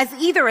as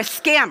either a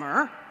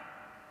scammer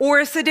or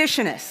a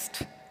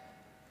seditionist.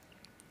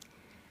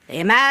 They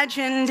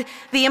imagined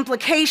the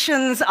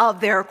implications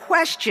of their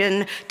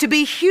question to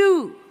be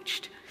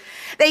huge.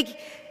 They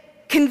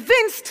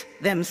convinced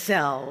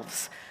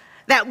themselves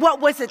that what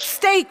was at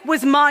stake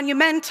was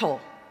monumental,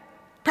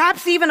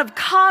 perhaps even of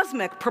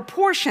cosmic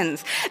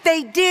proportions.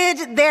 They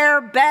did their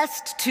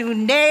best to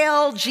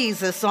nail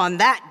Jesus on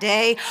that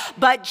day,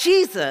 but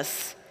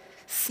Jesus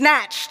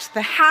snatched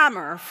the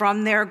hammer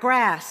from their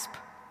grasp.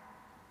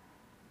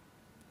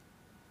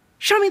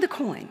 Show me the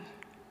coin.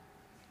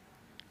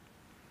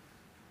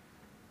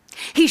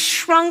 He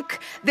shrunk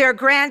their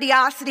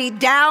grandiosity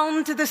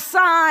down to the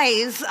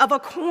size of a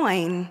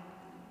coin.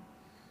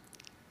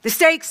 The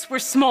stakes were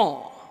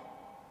small.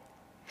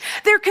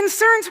 Their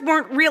concerns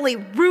weren't really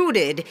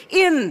rooted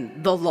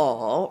in the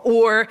law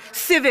or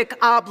civic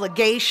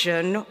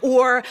obligation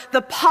or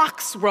the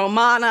Pax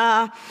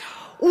Romana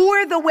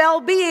or the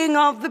well-being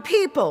of the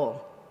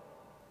people.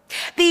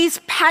 These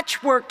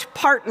patchworked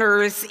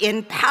partners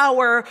in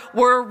power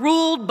were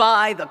ruled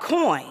by the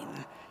coin.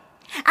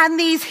 And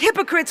these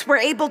hypocrites were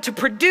able to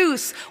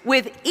produce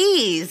with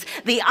ease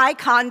the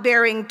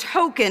icon-bearing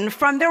token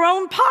from their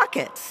own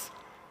pockets,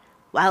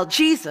 while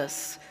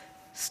Jesus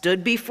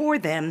stood before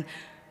them,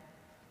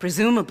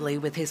 presumably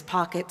with his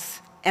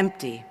pockets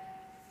empty.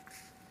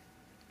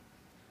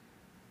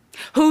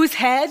 Whose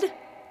head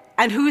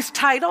and whose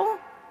title?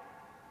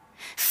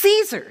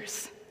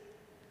 Caesar's.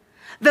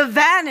 The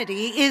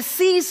vanity is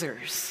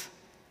Caesar's,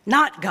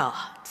 not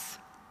God's.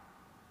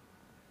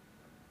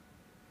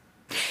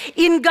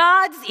 In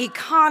God's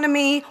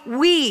economy,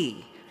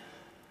 we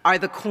are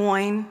the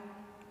coin.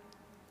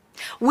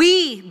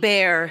 We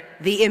bear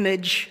the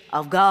image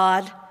of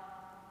God.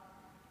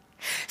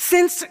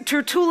 Since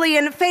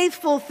Tertullian,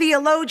 faithful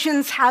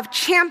theologians have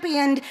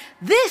championed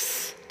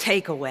this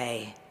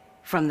takeaway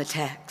from the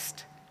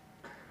text.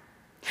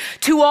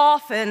 Too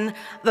often,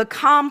 the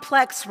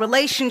complex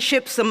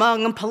relationships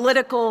among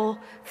political,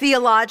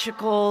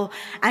 theological,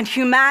 and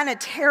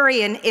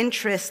humanitarian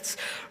interests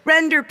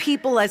render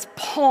people as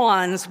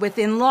pawns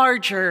within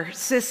larger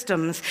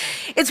systems.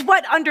 It's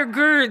what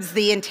undergirds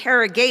the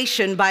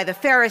interrogation by the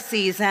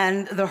Pharisees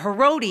and the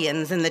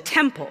Herodians in the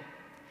temple.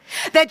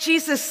 That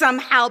Jesus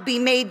somehow be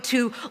made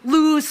to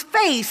lose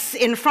face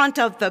in front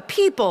of the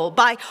people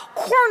by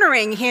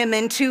cornering him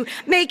into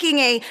making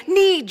a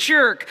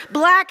knee-jerk,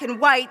 black and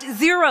white,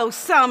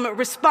 zero-sum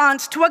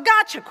response to a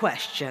gotcha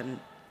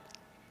question.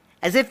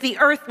 As if the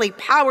earthly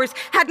powers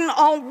hadn't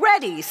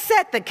already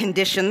set the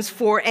conditions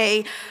for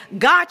a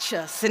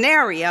gotcha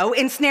scenario,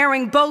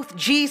 ensnaring both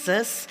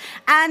Jesus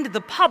and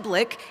the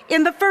public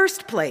in the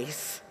first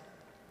place.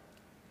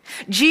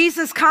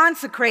 Jesus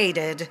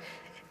consecrated,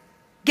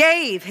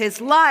 gave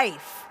his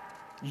life,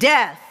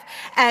 death,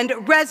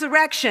 and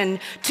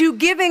resurrection to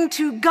giving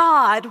to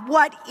God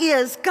what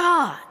is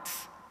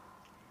God's,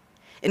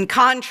 in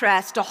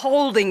contrast to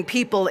holding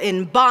people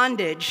in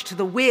bondage to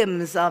the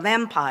whims of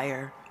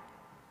empire.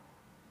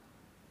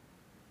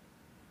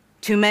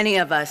 Too many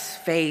of us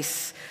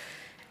face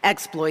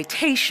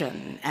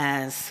exploitation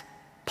as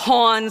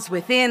pawns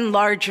within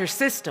larger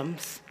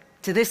systems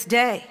to this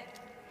day,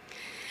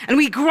 and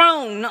we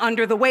groan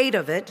under the weight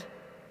of it.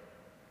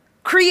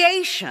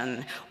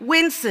 Creation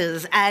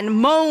winces and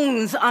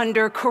moans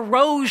under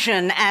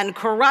corrosion and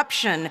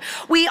corruption.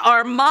 We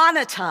are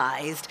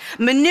monetized,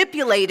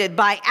 manipulated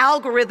by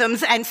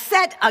algorithms, and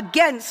set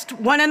against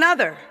one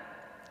another,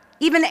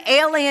 even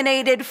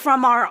alienated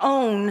from our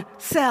own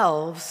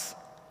selves.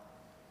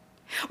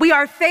 We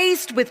are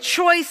faced with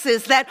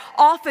choices that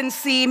often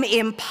seem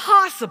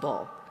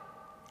impossible,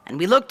 and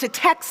we look to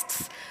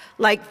texts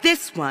like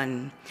this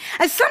one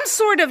as some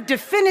sort of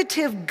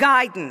definitive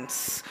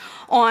guidance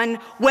on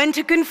when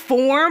to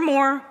conform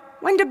or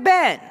when to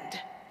bend,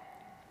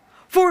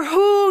 for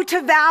who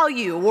to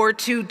value or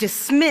to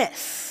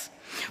dismiss,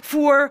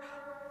 for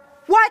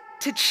what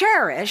to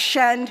cherish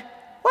and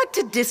what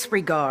to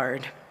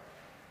disregard.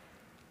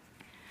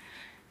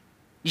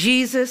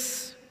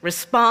 Jesus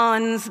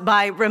responds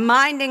by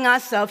reminding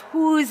us of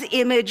whose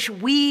image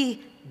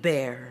we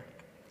bear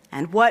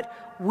and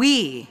what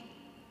we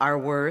are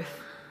worth.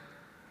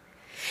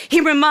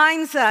 He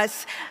reminds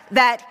us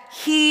that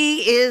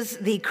he is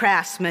the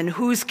craftsman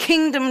whose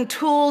kingdom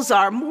tools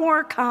are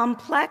more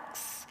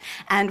complex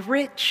and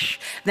rich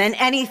than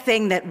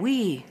anything that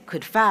we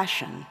could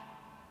fashion.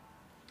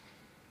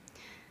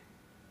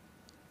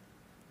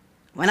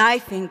 When I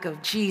think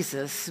of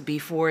Jesus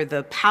before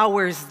the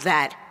powers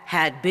that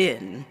had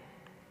been,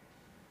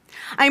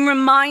 I'm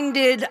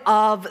reminded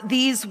of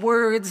these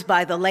words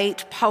by the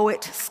late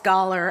poet,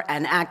 scholar,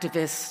 and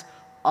activist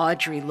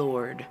Audre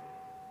Lorde,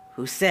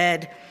 who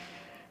said,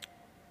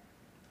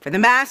 "For the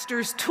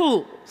master's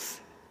tools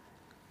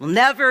will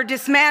never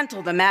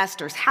dismantle the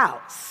master's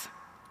house.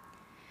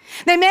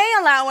 They may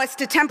allow us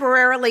to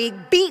temporarily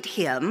beat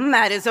him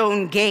at his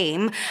own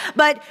game,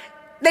 but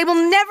they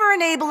will never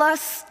enable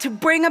us to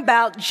bring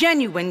about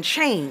genuine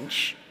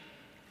change.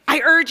 I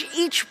urge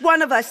each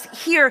one of us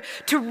here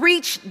to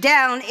reach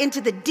down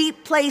into the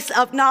deep place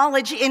of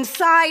knowledge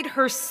inside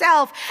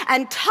herself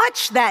and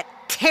touch that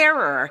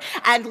terror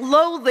and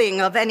loathing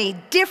of any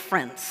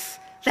difference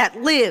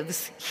that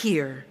lives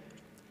here.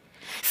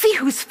 See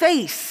whose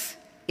face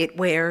it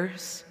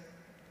wears.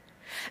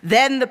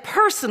 Then the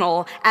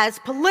personal as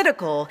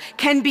political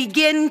can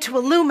begin to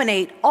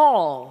illuminate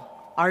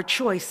all our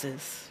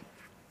choices."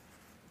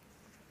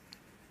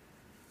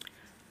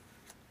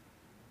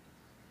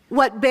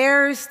 What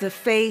bears the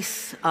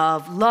face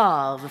of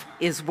love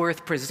is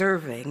worth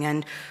preserving,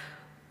 and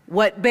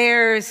what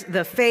bears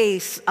the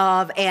face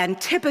of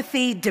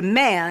antipathy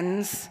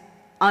demands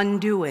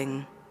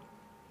undoing.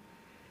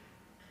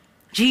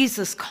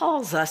 Jesus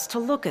calls us to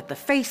look at the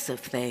face of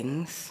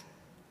things,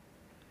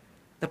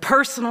 the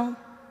personal,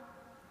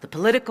 the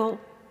political,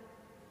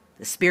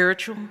 the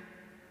spiritual.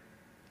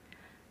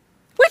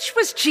 Which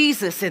was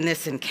Jesus in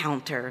this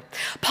encounter?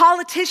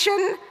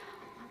 Politician,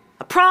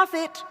 a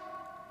prophet,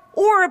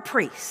 or a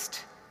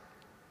priest?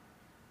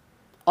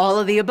 All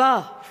of the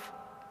above,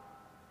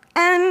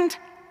 and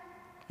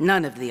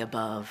none of the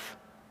above.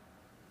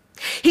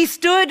 He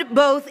stood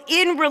both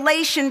in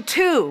relation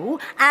to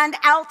and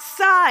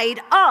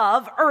outside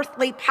of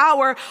earthly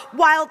power,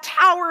 while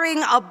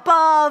towering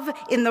above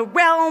in the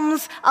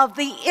realms of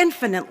the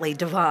infinitely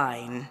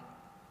divine.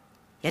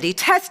 Yet he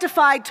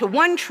testified to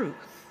one truth: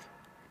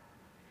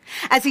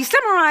 As he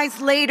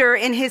summarized later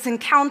in his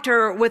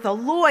encounter with a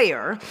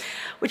lawyer,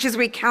 which is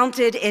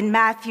recounted in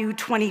Matthew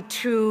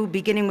 22,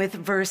 beginning with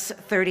verse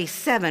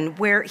 37,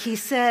 where he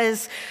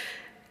says,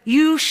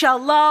 "You shall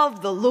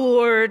love the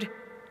Lord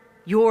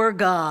your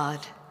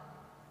God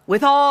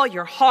with all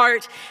your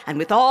heart and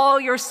with all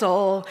your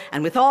soul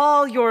and with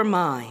all your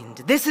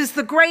mind. This is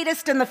the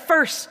greatest and the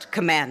first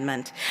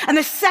commandment, and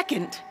the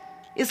second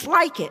is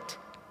like it.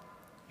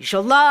 You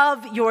shall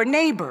love your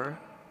neighbor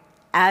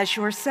as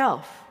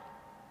yourself.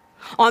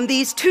 On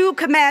these two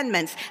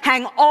commandments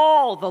hang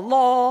all the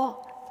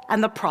law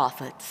and the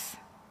prophets."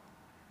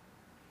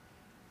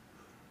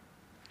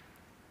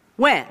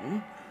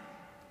 When,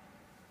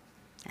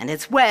 and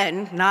it's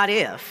when, not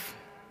if,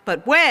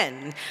 but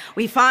when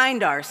we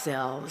find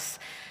ourselves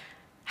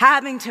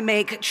having to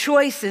make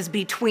choices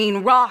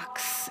between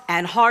rocks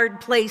and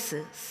hard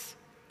places,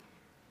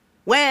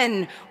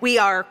 when we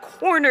are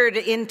cornered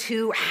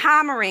into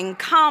hammering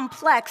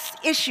complex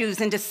issues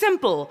into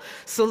simple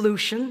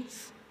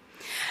solutions,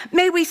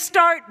 may we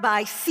start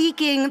by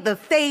seeking the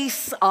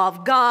face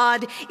of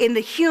God in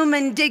the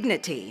human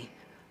dignity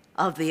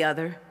of the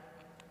other.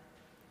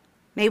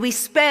 May we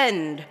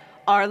spend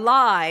our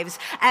lives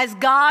as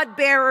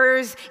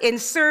God-bearers in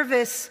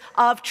service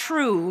of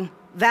true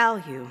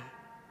value.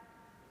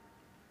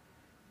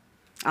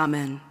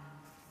 Amen.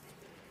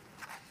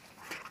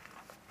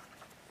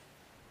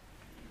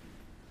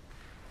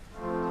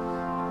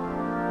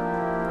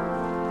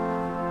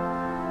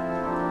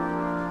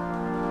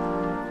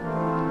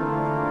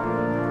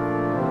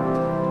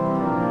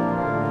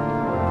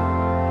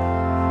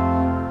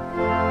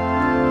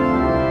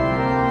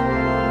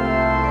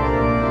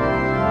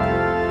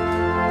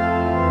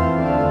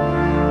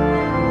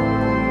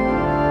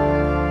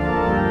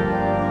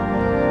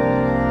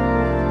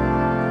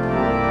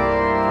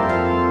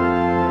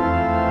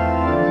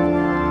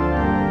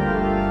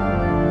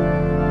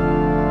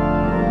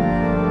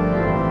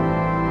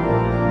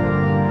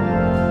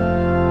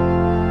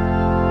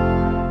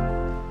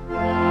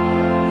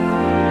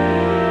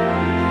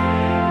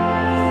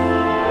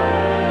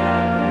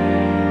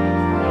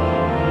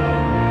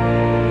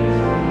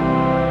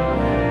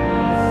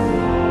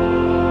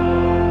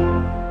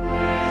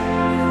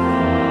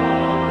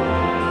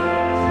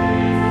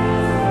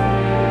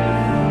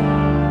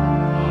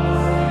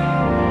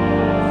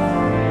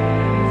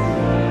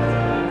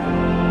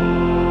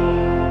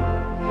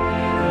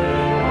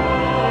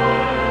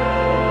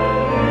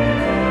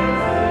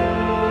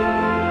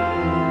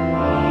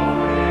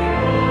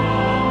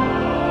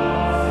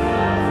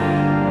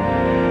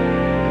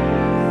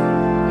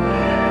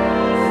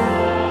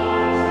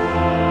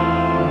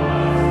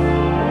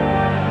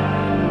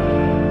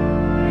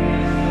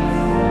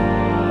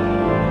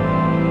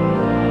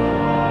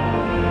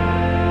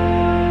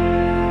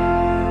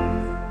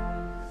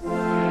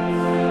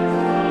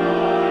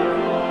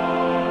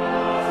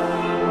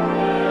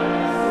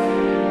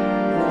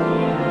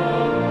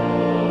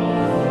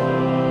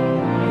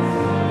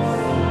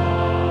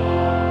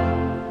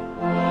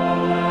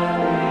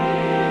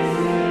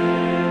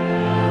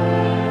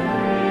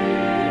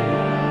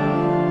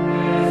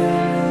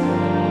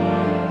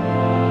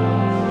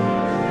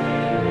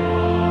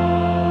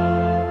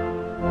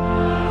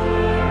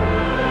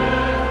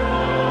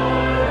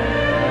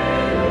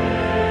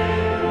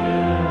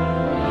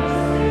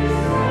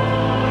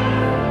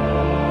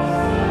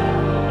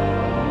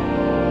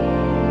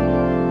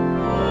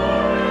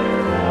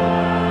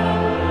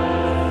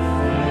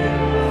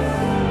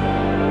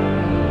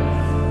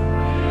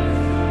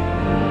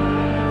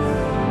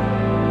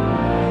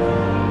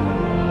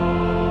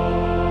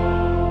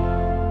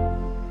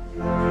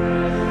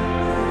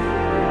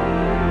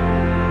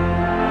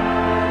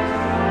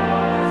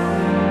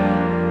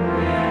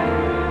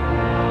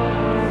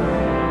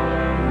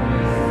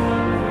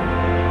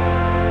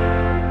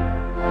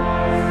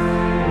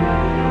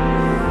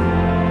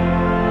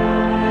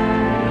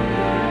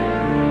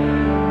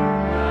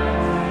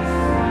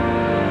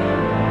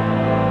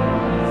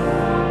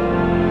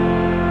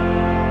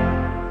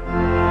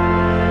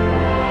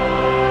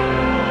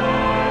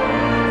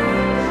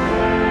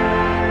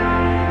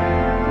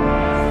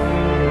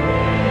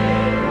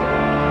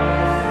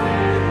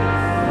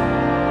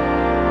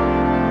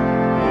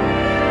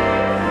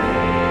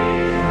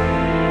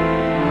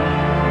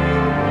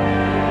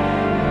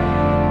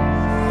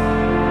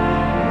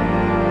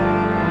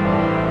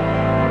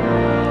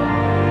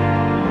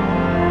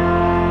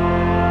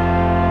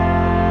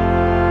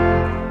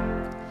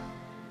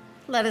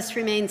 Let us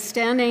remain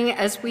standing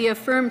as we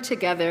affirm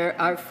together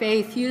our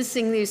faith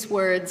using these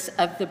words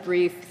of the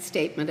brief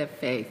statement of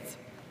faith.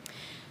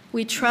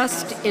 We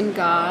trust in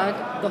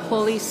God, the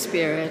Holy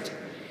Spirit,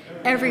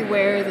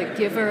 everywhere the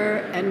giver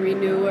and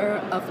renewer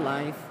of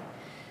life.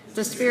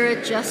 The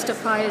Spirit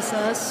justifies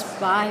us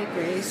by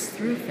grace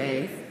through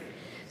faith,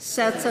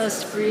 sets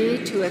us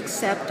free to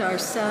accept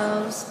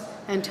ourselves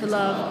and to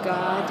love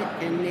God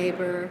and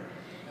neighbor,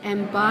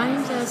 and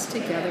binds us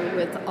together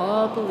with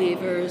all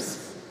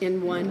believers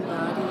in one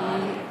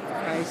body,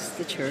 Christ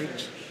the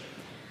Church.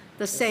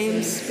 The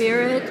same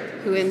Spirit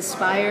who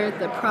inspired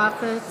the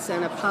prophets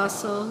and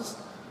apostles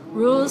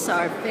rules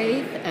our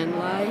faith and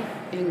life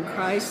in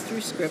Christ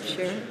through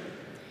Scripture,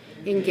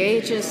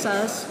 engages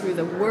us through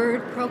the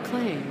word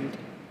proclaimed,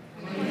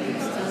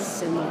 leads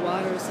us in the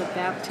waters of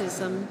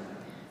baptism,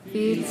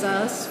 feeds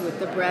us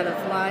with the bread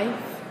of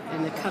life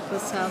and the cup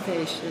of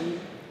salvation,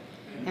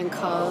 and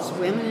calls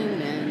women and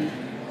men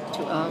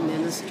to all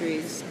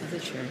ministries of the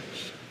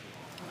church.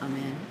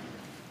 Amen.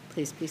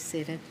 Please be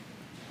seated.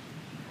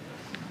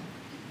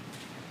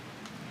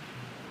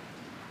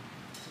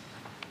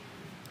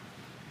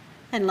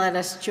 And let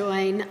us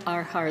join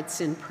our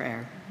hearts in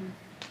prayer.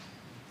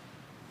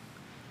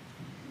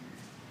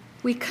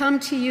 We come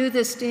to you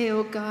this day,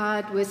 O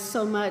God, with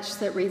so much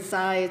that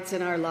resides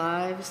in our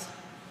lives.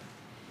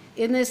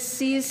 In this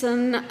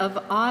season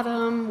of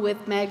autumn,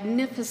 with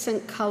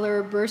magnificent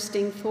color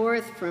bursting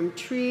forth from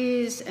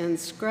trees and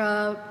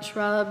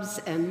shrubs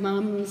and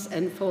mums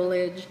and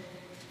foliage,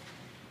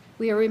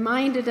 we are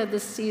reminded of the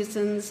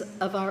seasons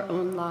of our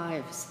own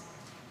lives.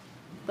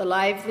 The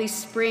lively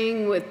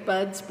spring with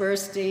buds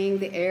bursting,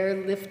 the air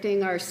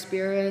lifting our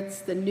spirits,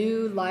 the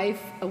new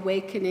life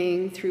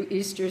awakening through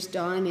Easter's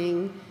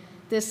dawning.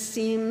 This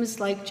seems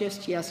like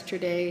just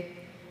yesterday,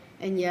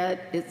 and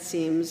yet it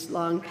seems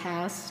long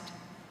past.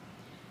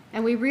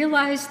 And we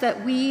realize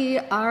that we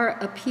are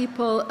a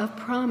people of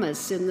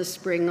promise in the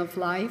spring of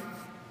life.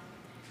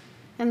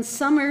 And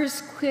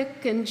summer's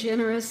quick and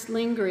generous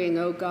lingering,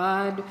 O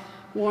God,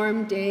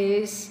 warm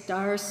days,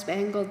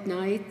 star-spangled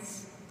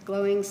nights,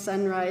 glowing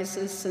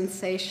sunrises,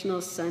 sensational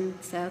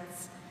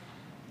sunsets.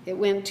 It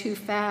went too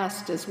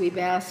fast as we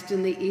basked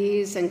in the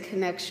ease and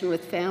connection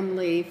with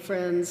family,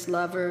 friends,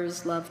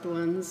 lovers, loved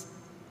ones.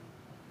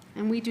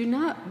 And we do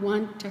not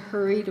want to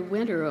hurry to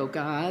winter, O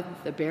God,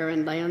 the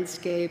barren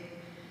landscape,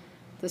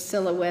 the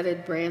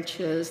silhouetted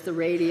branches, the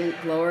radiant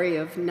glory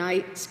of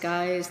night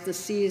skies, the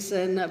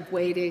season of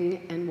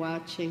waiting and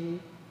watching.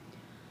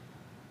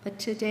 But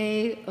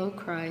today, O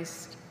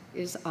Christ,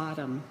 is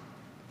autumn.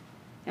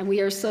 And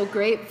we are so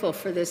grateful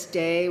for this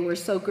day. We're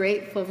so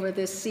grateful for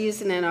this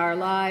season in our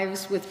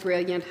lives with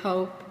brilliant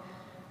hope,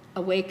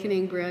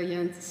 awakening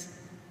brilliance.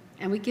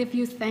 And we give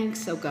you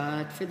thanks, O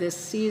God, for this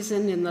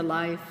season in the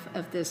life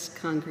of this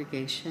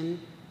congregation.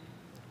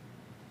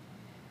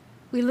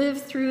 We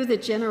live through the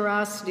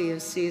generosity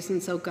of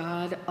seasons, O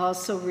God,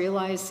 also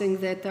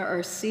realizing that there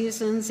are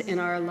seasons in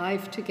our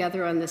life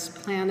together on this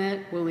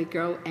planet when we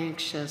grow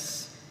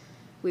anxious.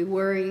 We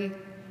worry.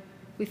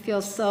 We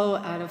feel so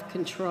out of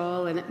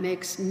control, and it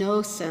makes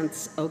no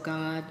sense, O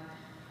God,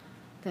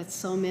 that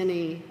so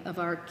many of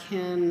our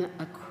kin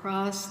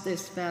across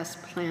this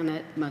vast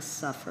planet must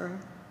suffer.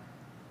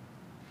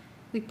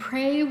 We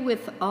pray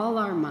with all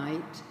our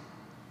might,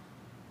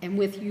 and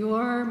with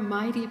your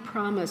mighty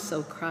promise,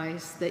 O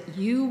Christ, that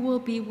you will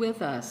be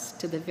with us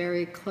to the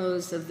very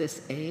close of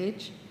this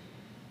age.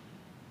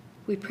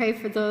 We pray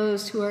for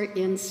those who are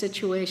in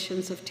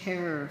situations of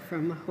terror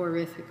from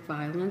horrific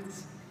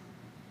violence.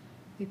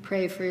 We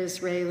pray for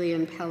Israeli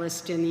and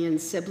Palestinian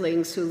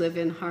siblings who live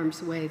in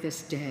harm's way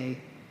this day.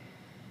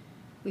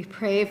 We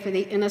pray for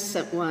the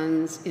innocent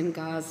ones in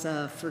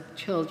Gaza, for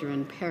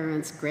children,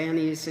 parents,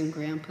 grannies, and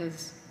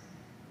grandpas.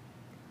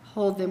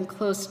 Hold them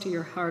close to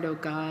your heart, O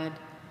God,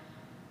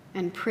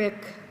 and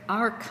prick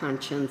our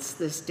conscience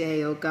this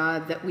day, O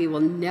God, that we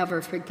will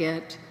never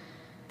forget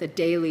the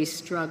daily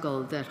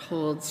struggle that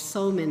holds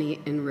so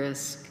many in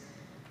risk.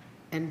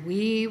 And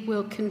we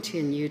will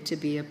continue to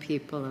be a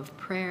people of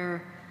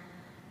prayer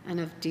and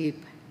of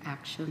deep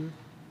action.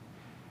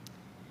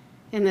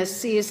 In this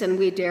season,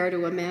 we dare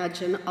to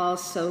imagine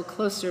also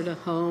closer to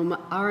home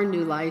our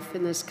new life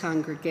in this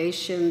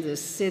congregation,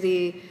 this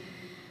city,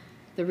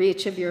 the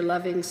reach of your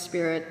loving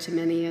spirit to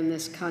many in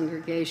this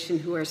congregation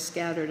who are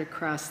scattered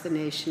across the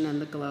nation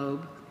and the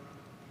globe.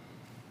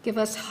 Give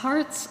us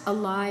hearts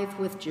alive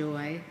with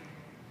joy,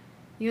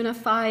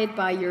 unified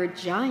by your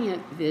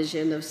giant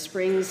vision of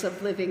springs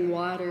of living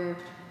water,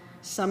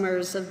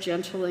 summers of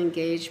gentle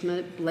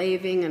engagement,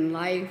 blaving and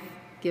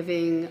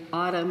life-giving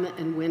autumn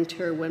and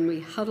winter when we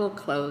huddle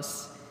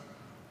close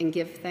and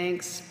give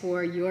thanks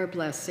for your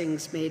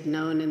blessings made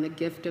known in the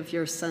gift of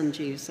your Son,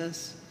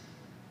 Jesus.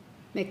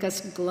 Make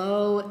us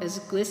glow as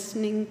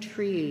glistening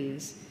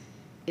trees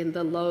in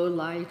the low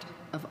light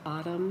of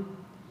autumn.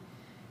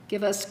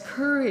 Give us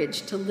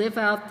courage to live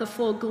out the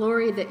full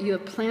glory that you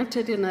have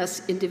planted in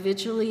us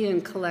individually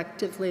and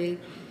collectively.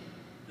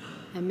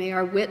 And may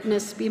our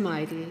witness be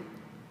mighty,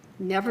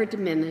 never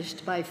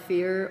diminished by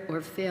fear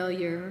or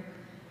failure,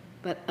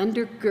 but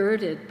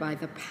undergirded by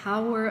the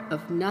power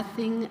of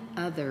nothing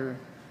other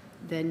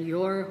than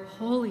your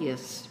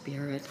holiest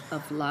Spirit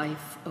of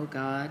life, O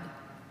God.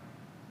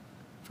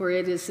 For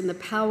it is in the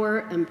power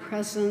and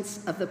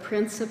presence of the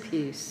Prince of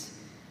Peace,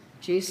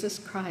 Jesus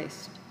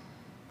Christ,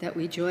 that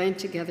we join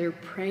together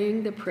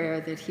praying the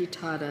prayer that he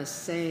taught us,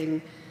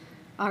 saying,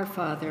 Our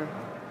Father,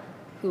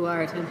 who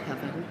art in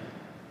heaven,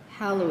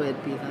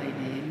 hallowed be thy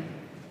name.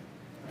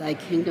 Thy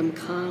kingdom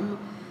come,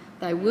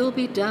 thy will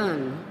be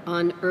done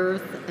on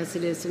earth as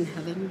it is in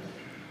heaven.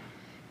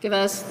 Give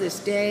us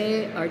this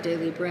day our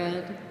daily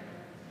bread,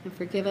 and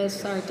forgive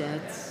us our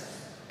debts,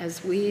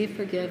 as we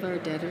forgive our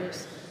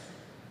debtors.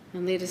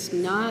 And lead us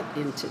not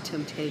into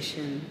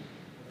temptation,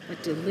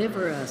 but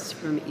deliver us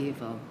from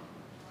evil.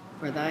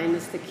 For thine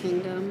is the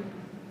kingdom,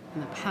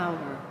 and the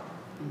power,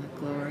 and the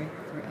glory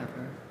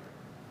forever.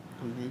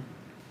 Amen.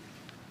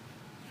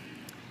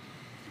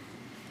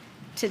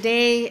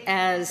 Today,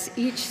 as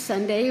each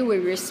Sunday, we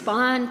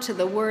respond to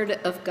the Word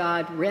of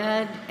God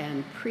read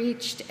and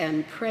preached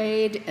and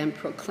prayed and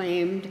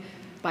proclaimed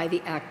by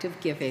the act of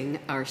giving,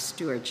 our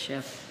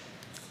stewardship.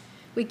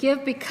 We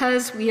give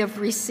because we have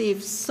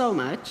received so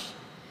much.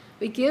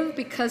 We give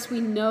because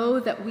we know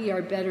that we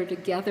are better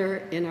together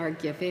in our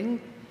giving.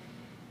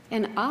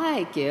 And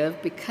I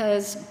give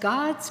because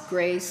God's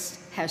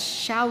grace has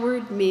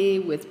showered me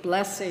with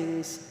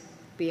blessings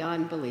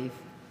beyond belief.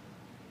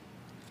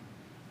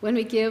 When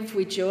we give,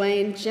 we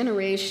join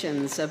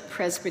generations of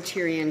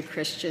Presbyterian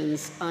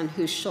Christians on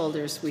whose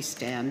shoulders we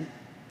stand.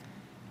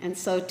 And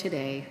so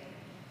today,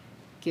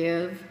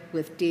 give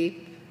with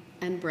deep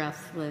and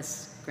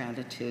breathless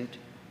gratitude.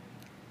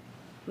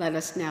 Let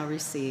us now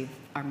receive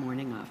our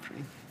morning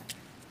offering.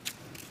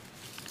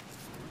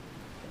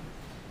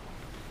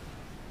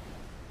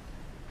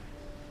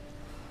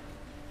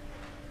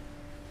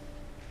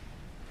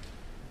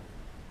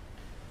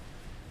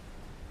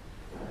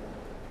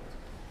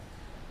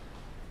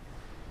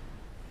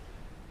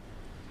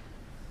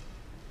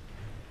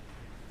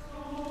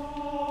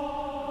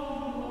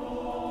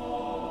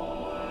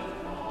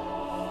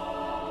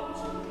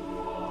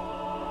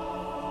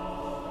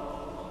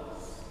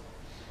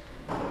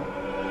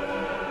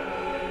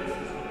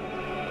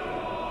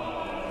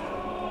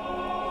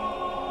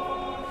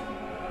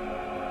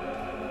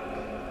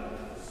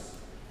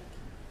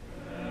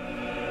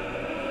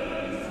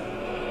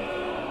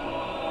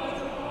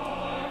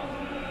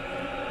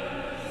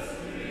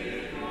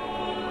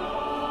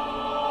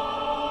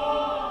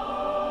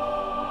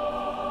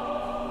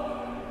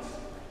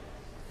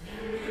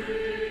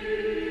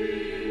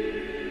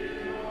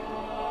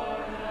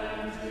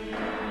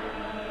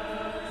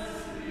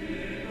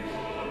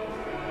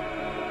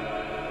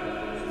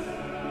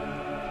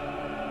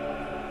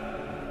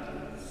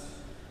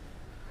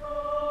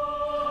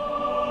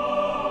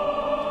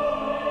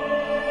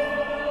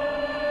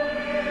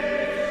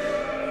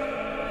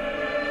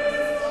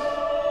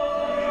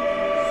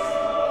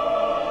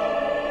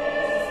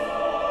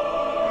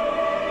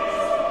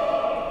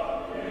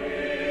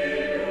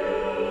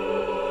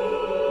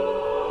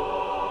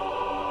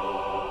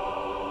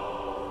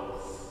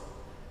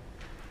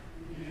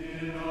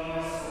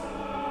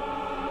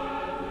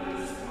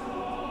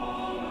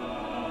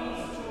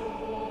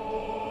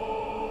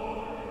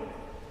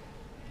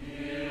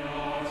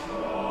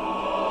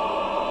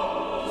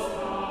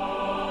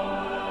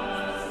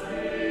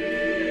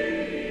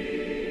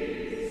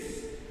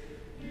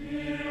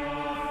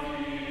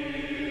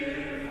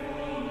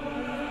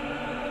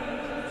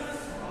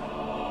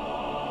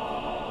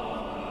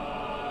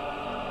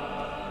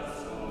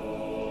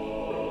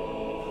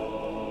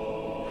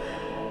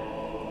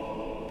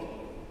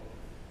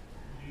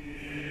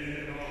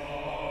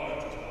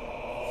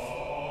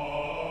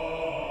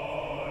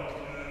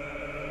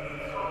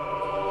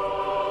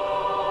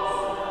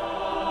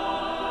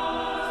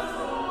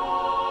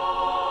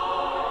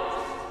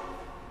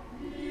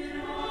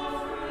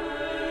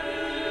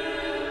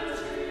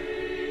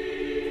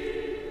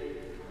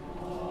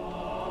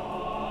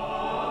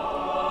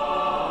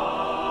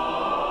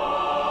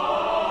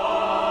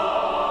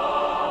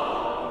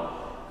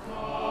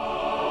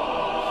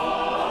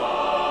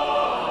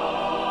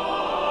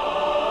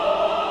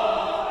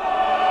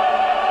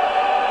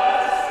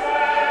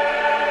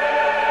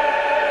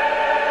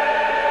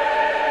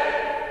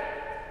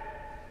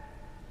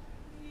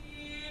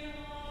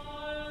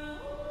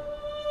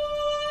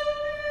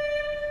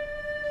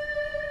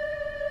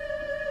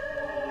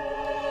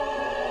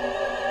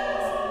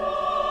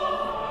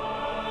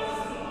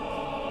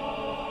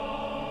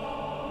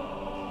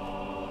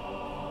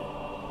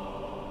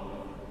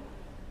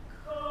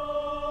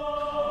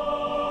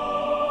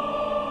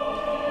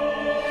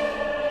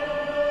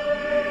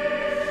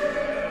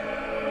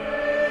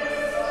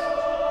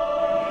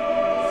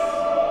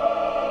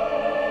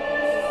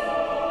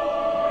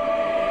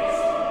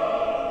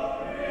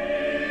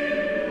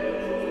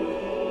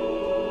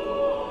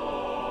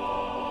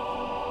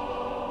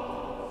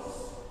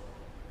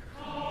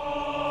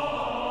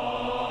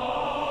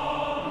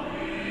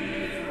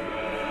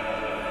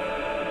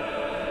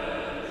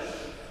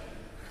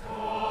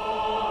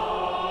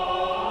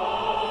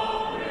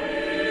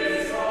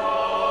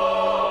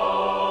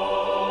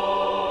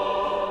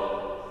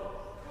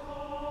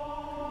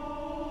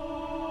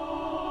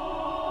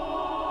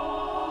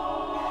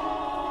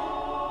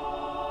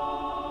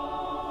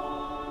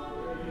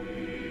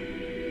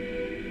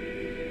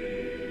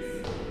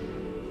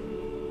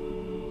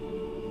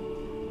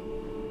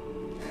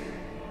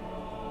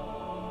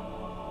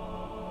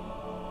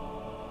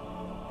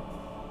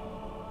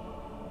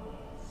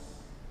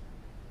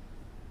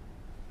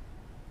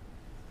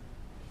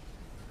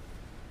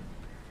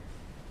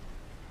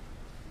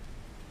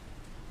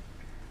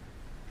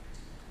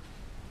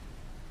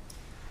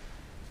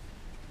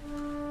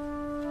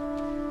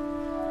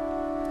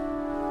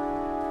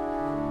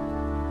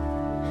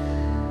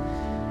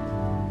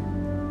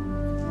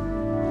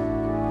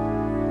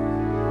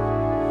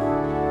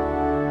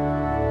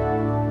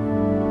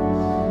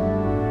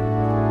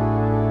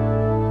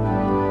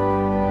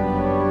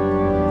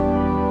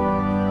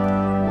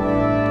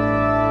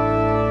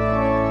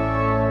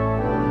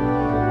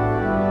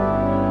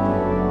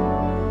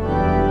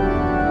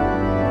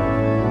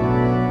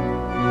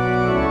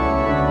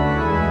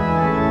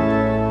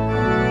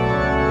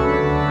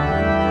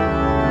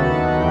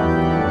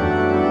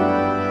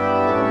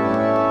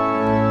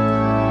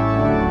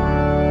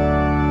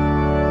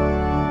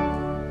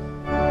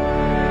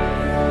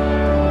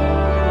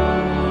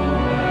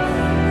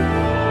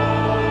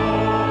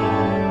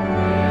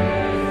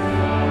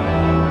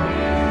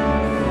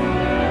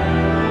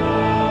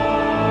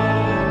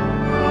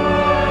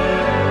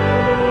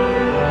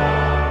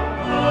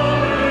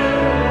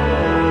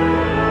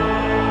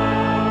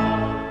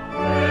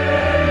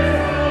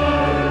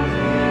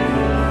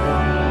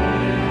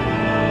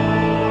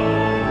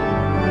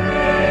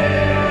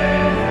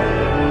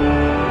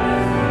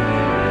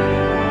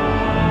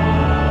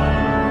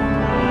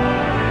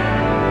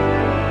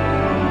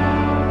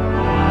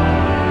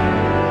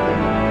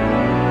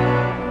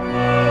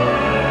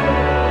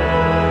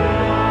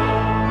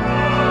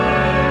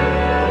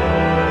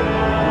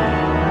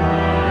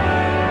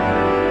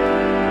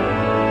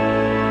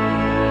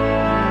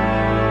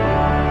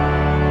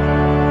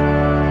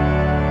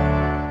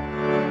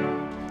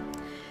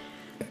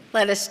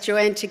 Let us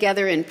join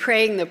together in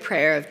praying the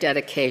prayer of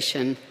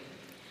dedication.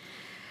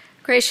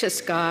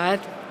 Gracious God,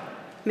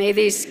 may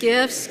these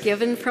gifts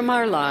given from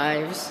our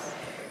lives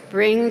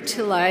bring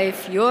to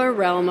life your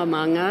realm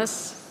among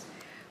us.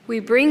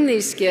 We bring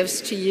these gifts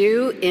to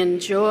you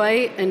in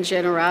joy and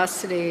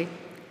generosity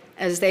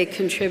as they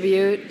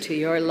contribute to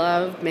your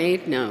love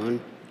made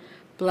known.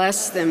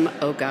 Bless them,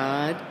 O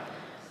God,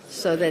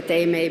 so that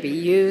they may be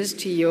used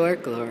to your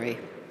glory.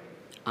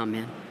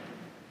 Amen.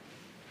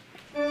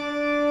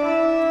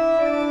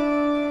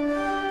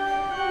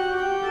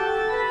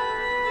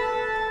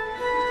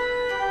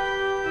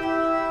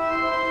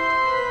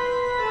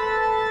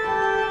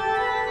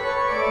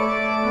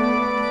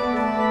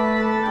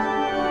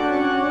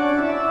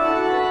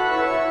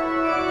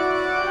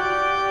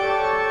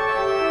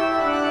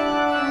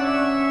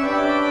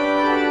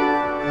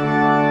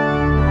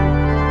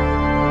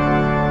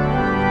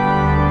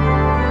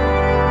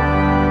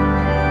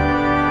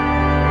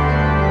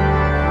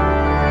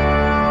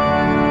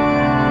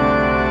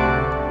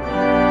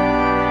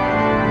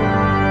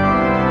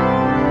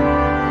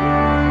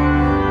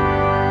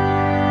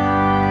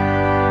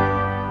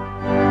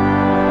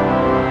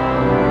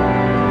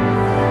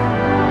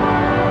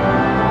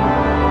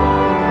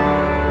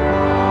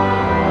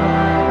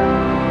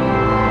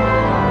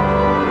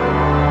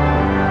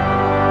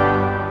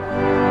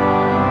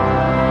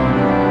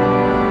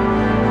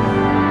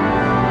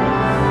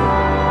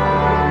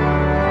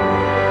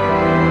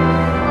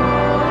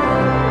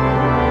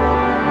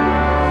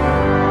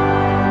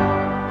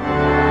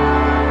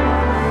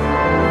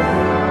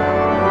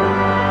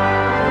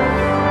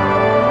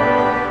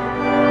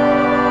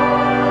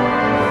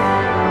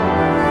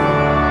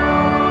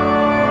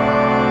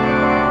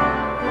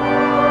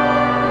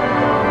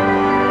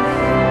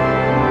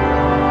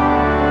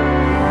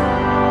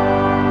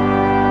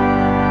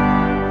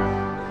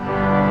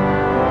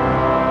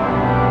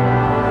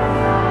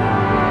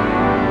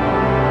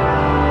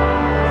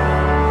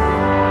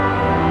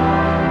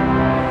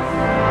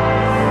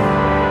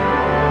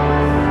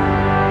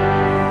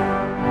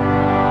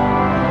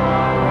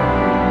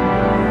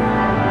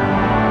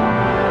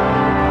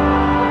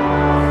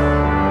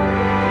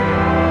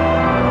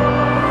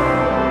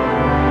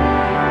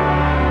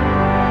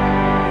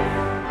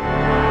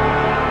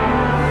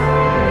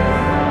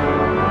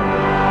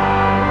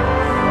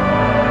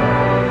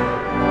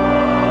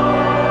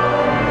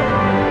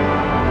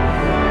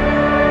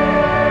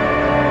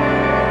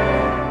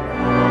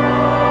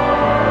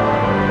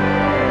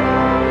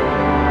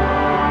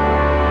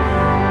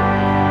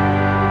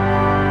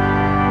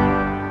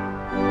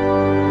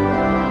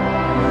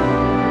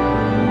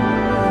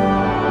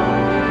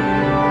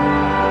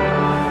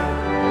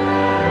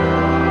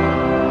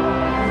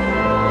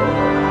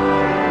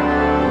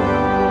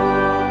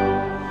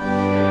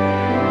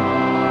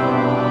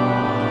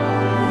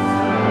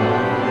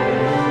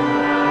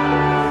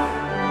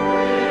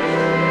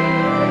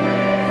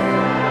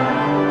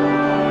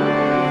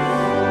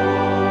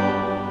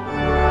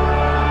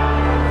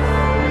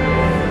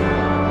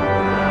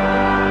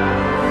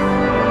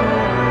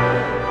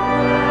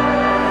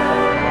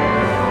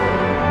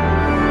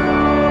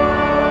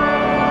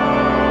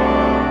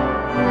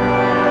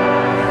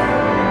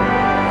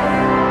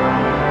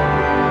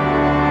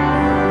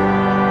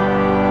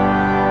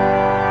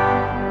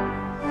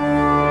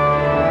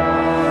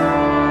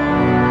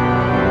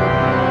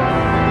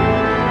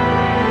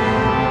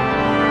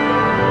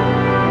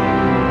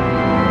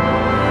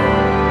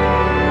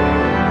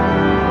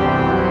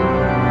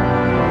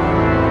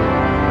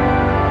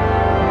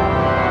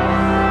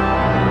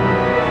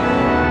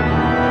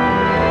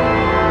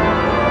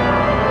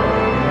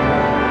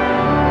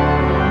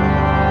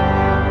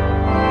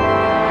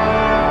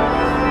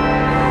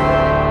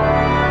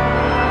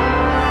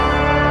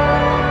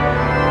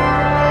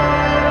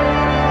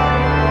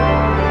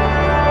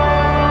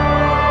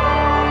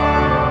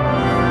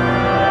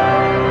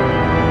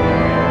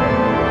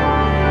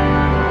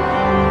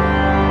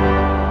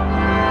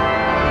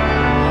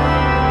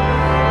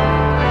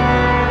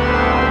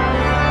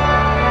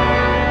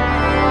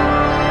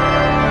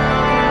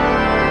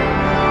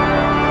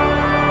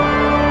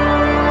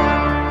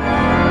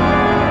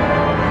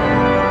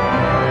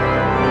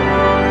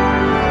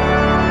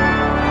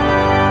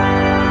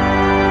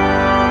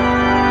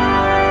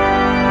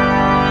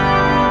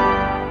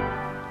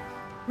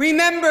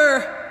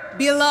 Remember,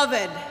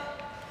 beloved,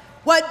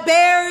 what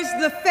bears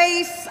the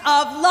face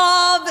of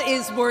love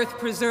is worth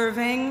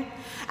preserving,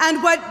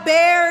 and what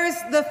bears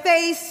the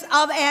face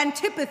of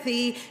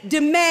antipathy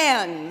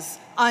demands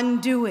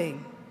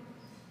undoing.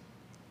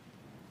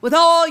 With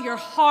all your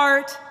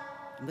heart,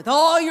 and with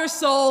all your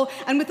soul,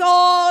 and with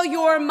all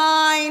your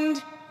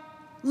mind,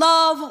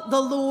 love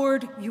the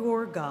Lord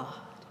your God.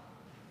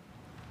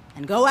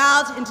 And go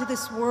out into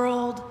this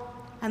world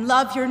and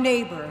love your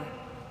neighbor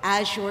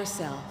as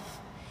yourself.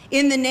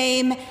 In the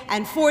name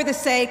and for the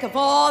sake of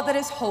all that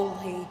is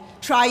holy,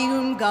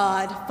 triune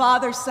God,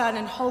 Father, Son,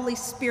 and Holy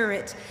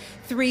Spirit,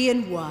 three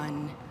in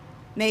one,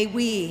 may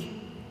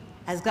we,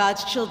 as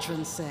God's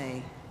children,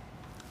 say,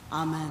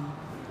 Amen.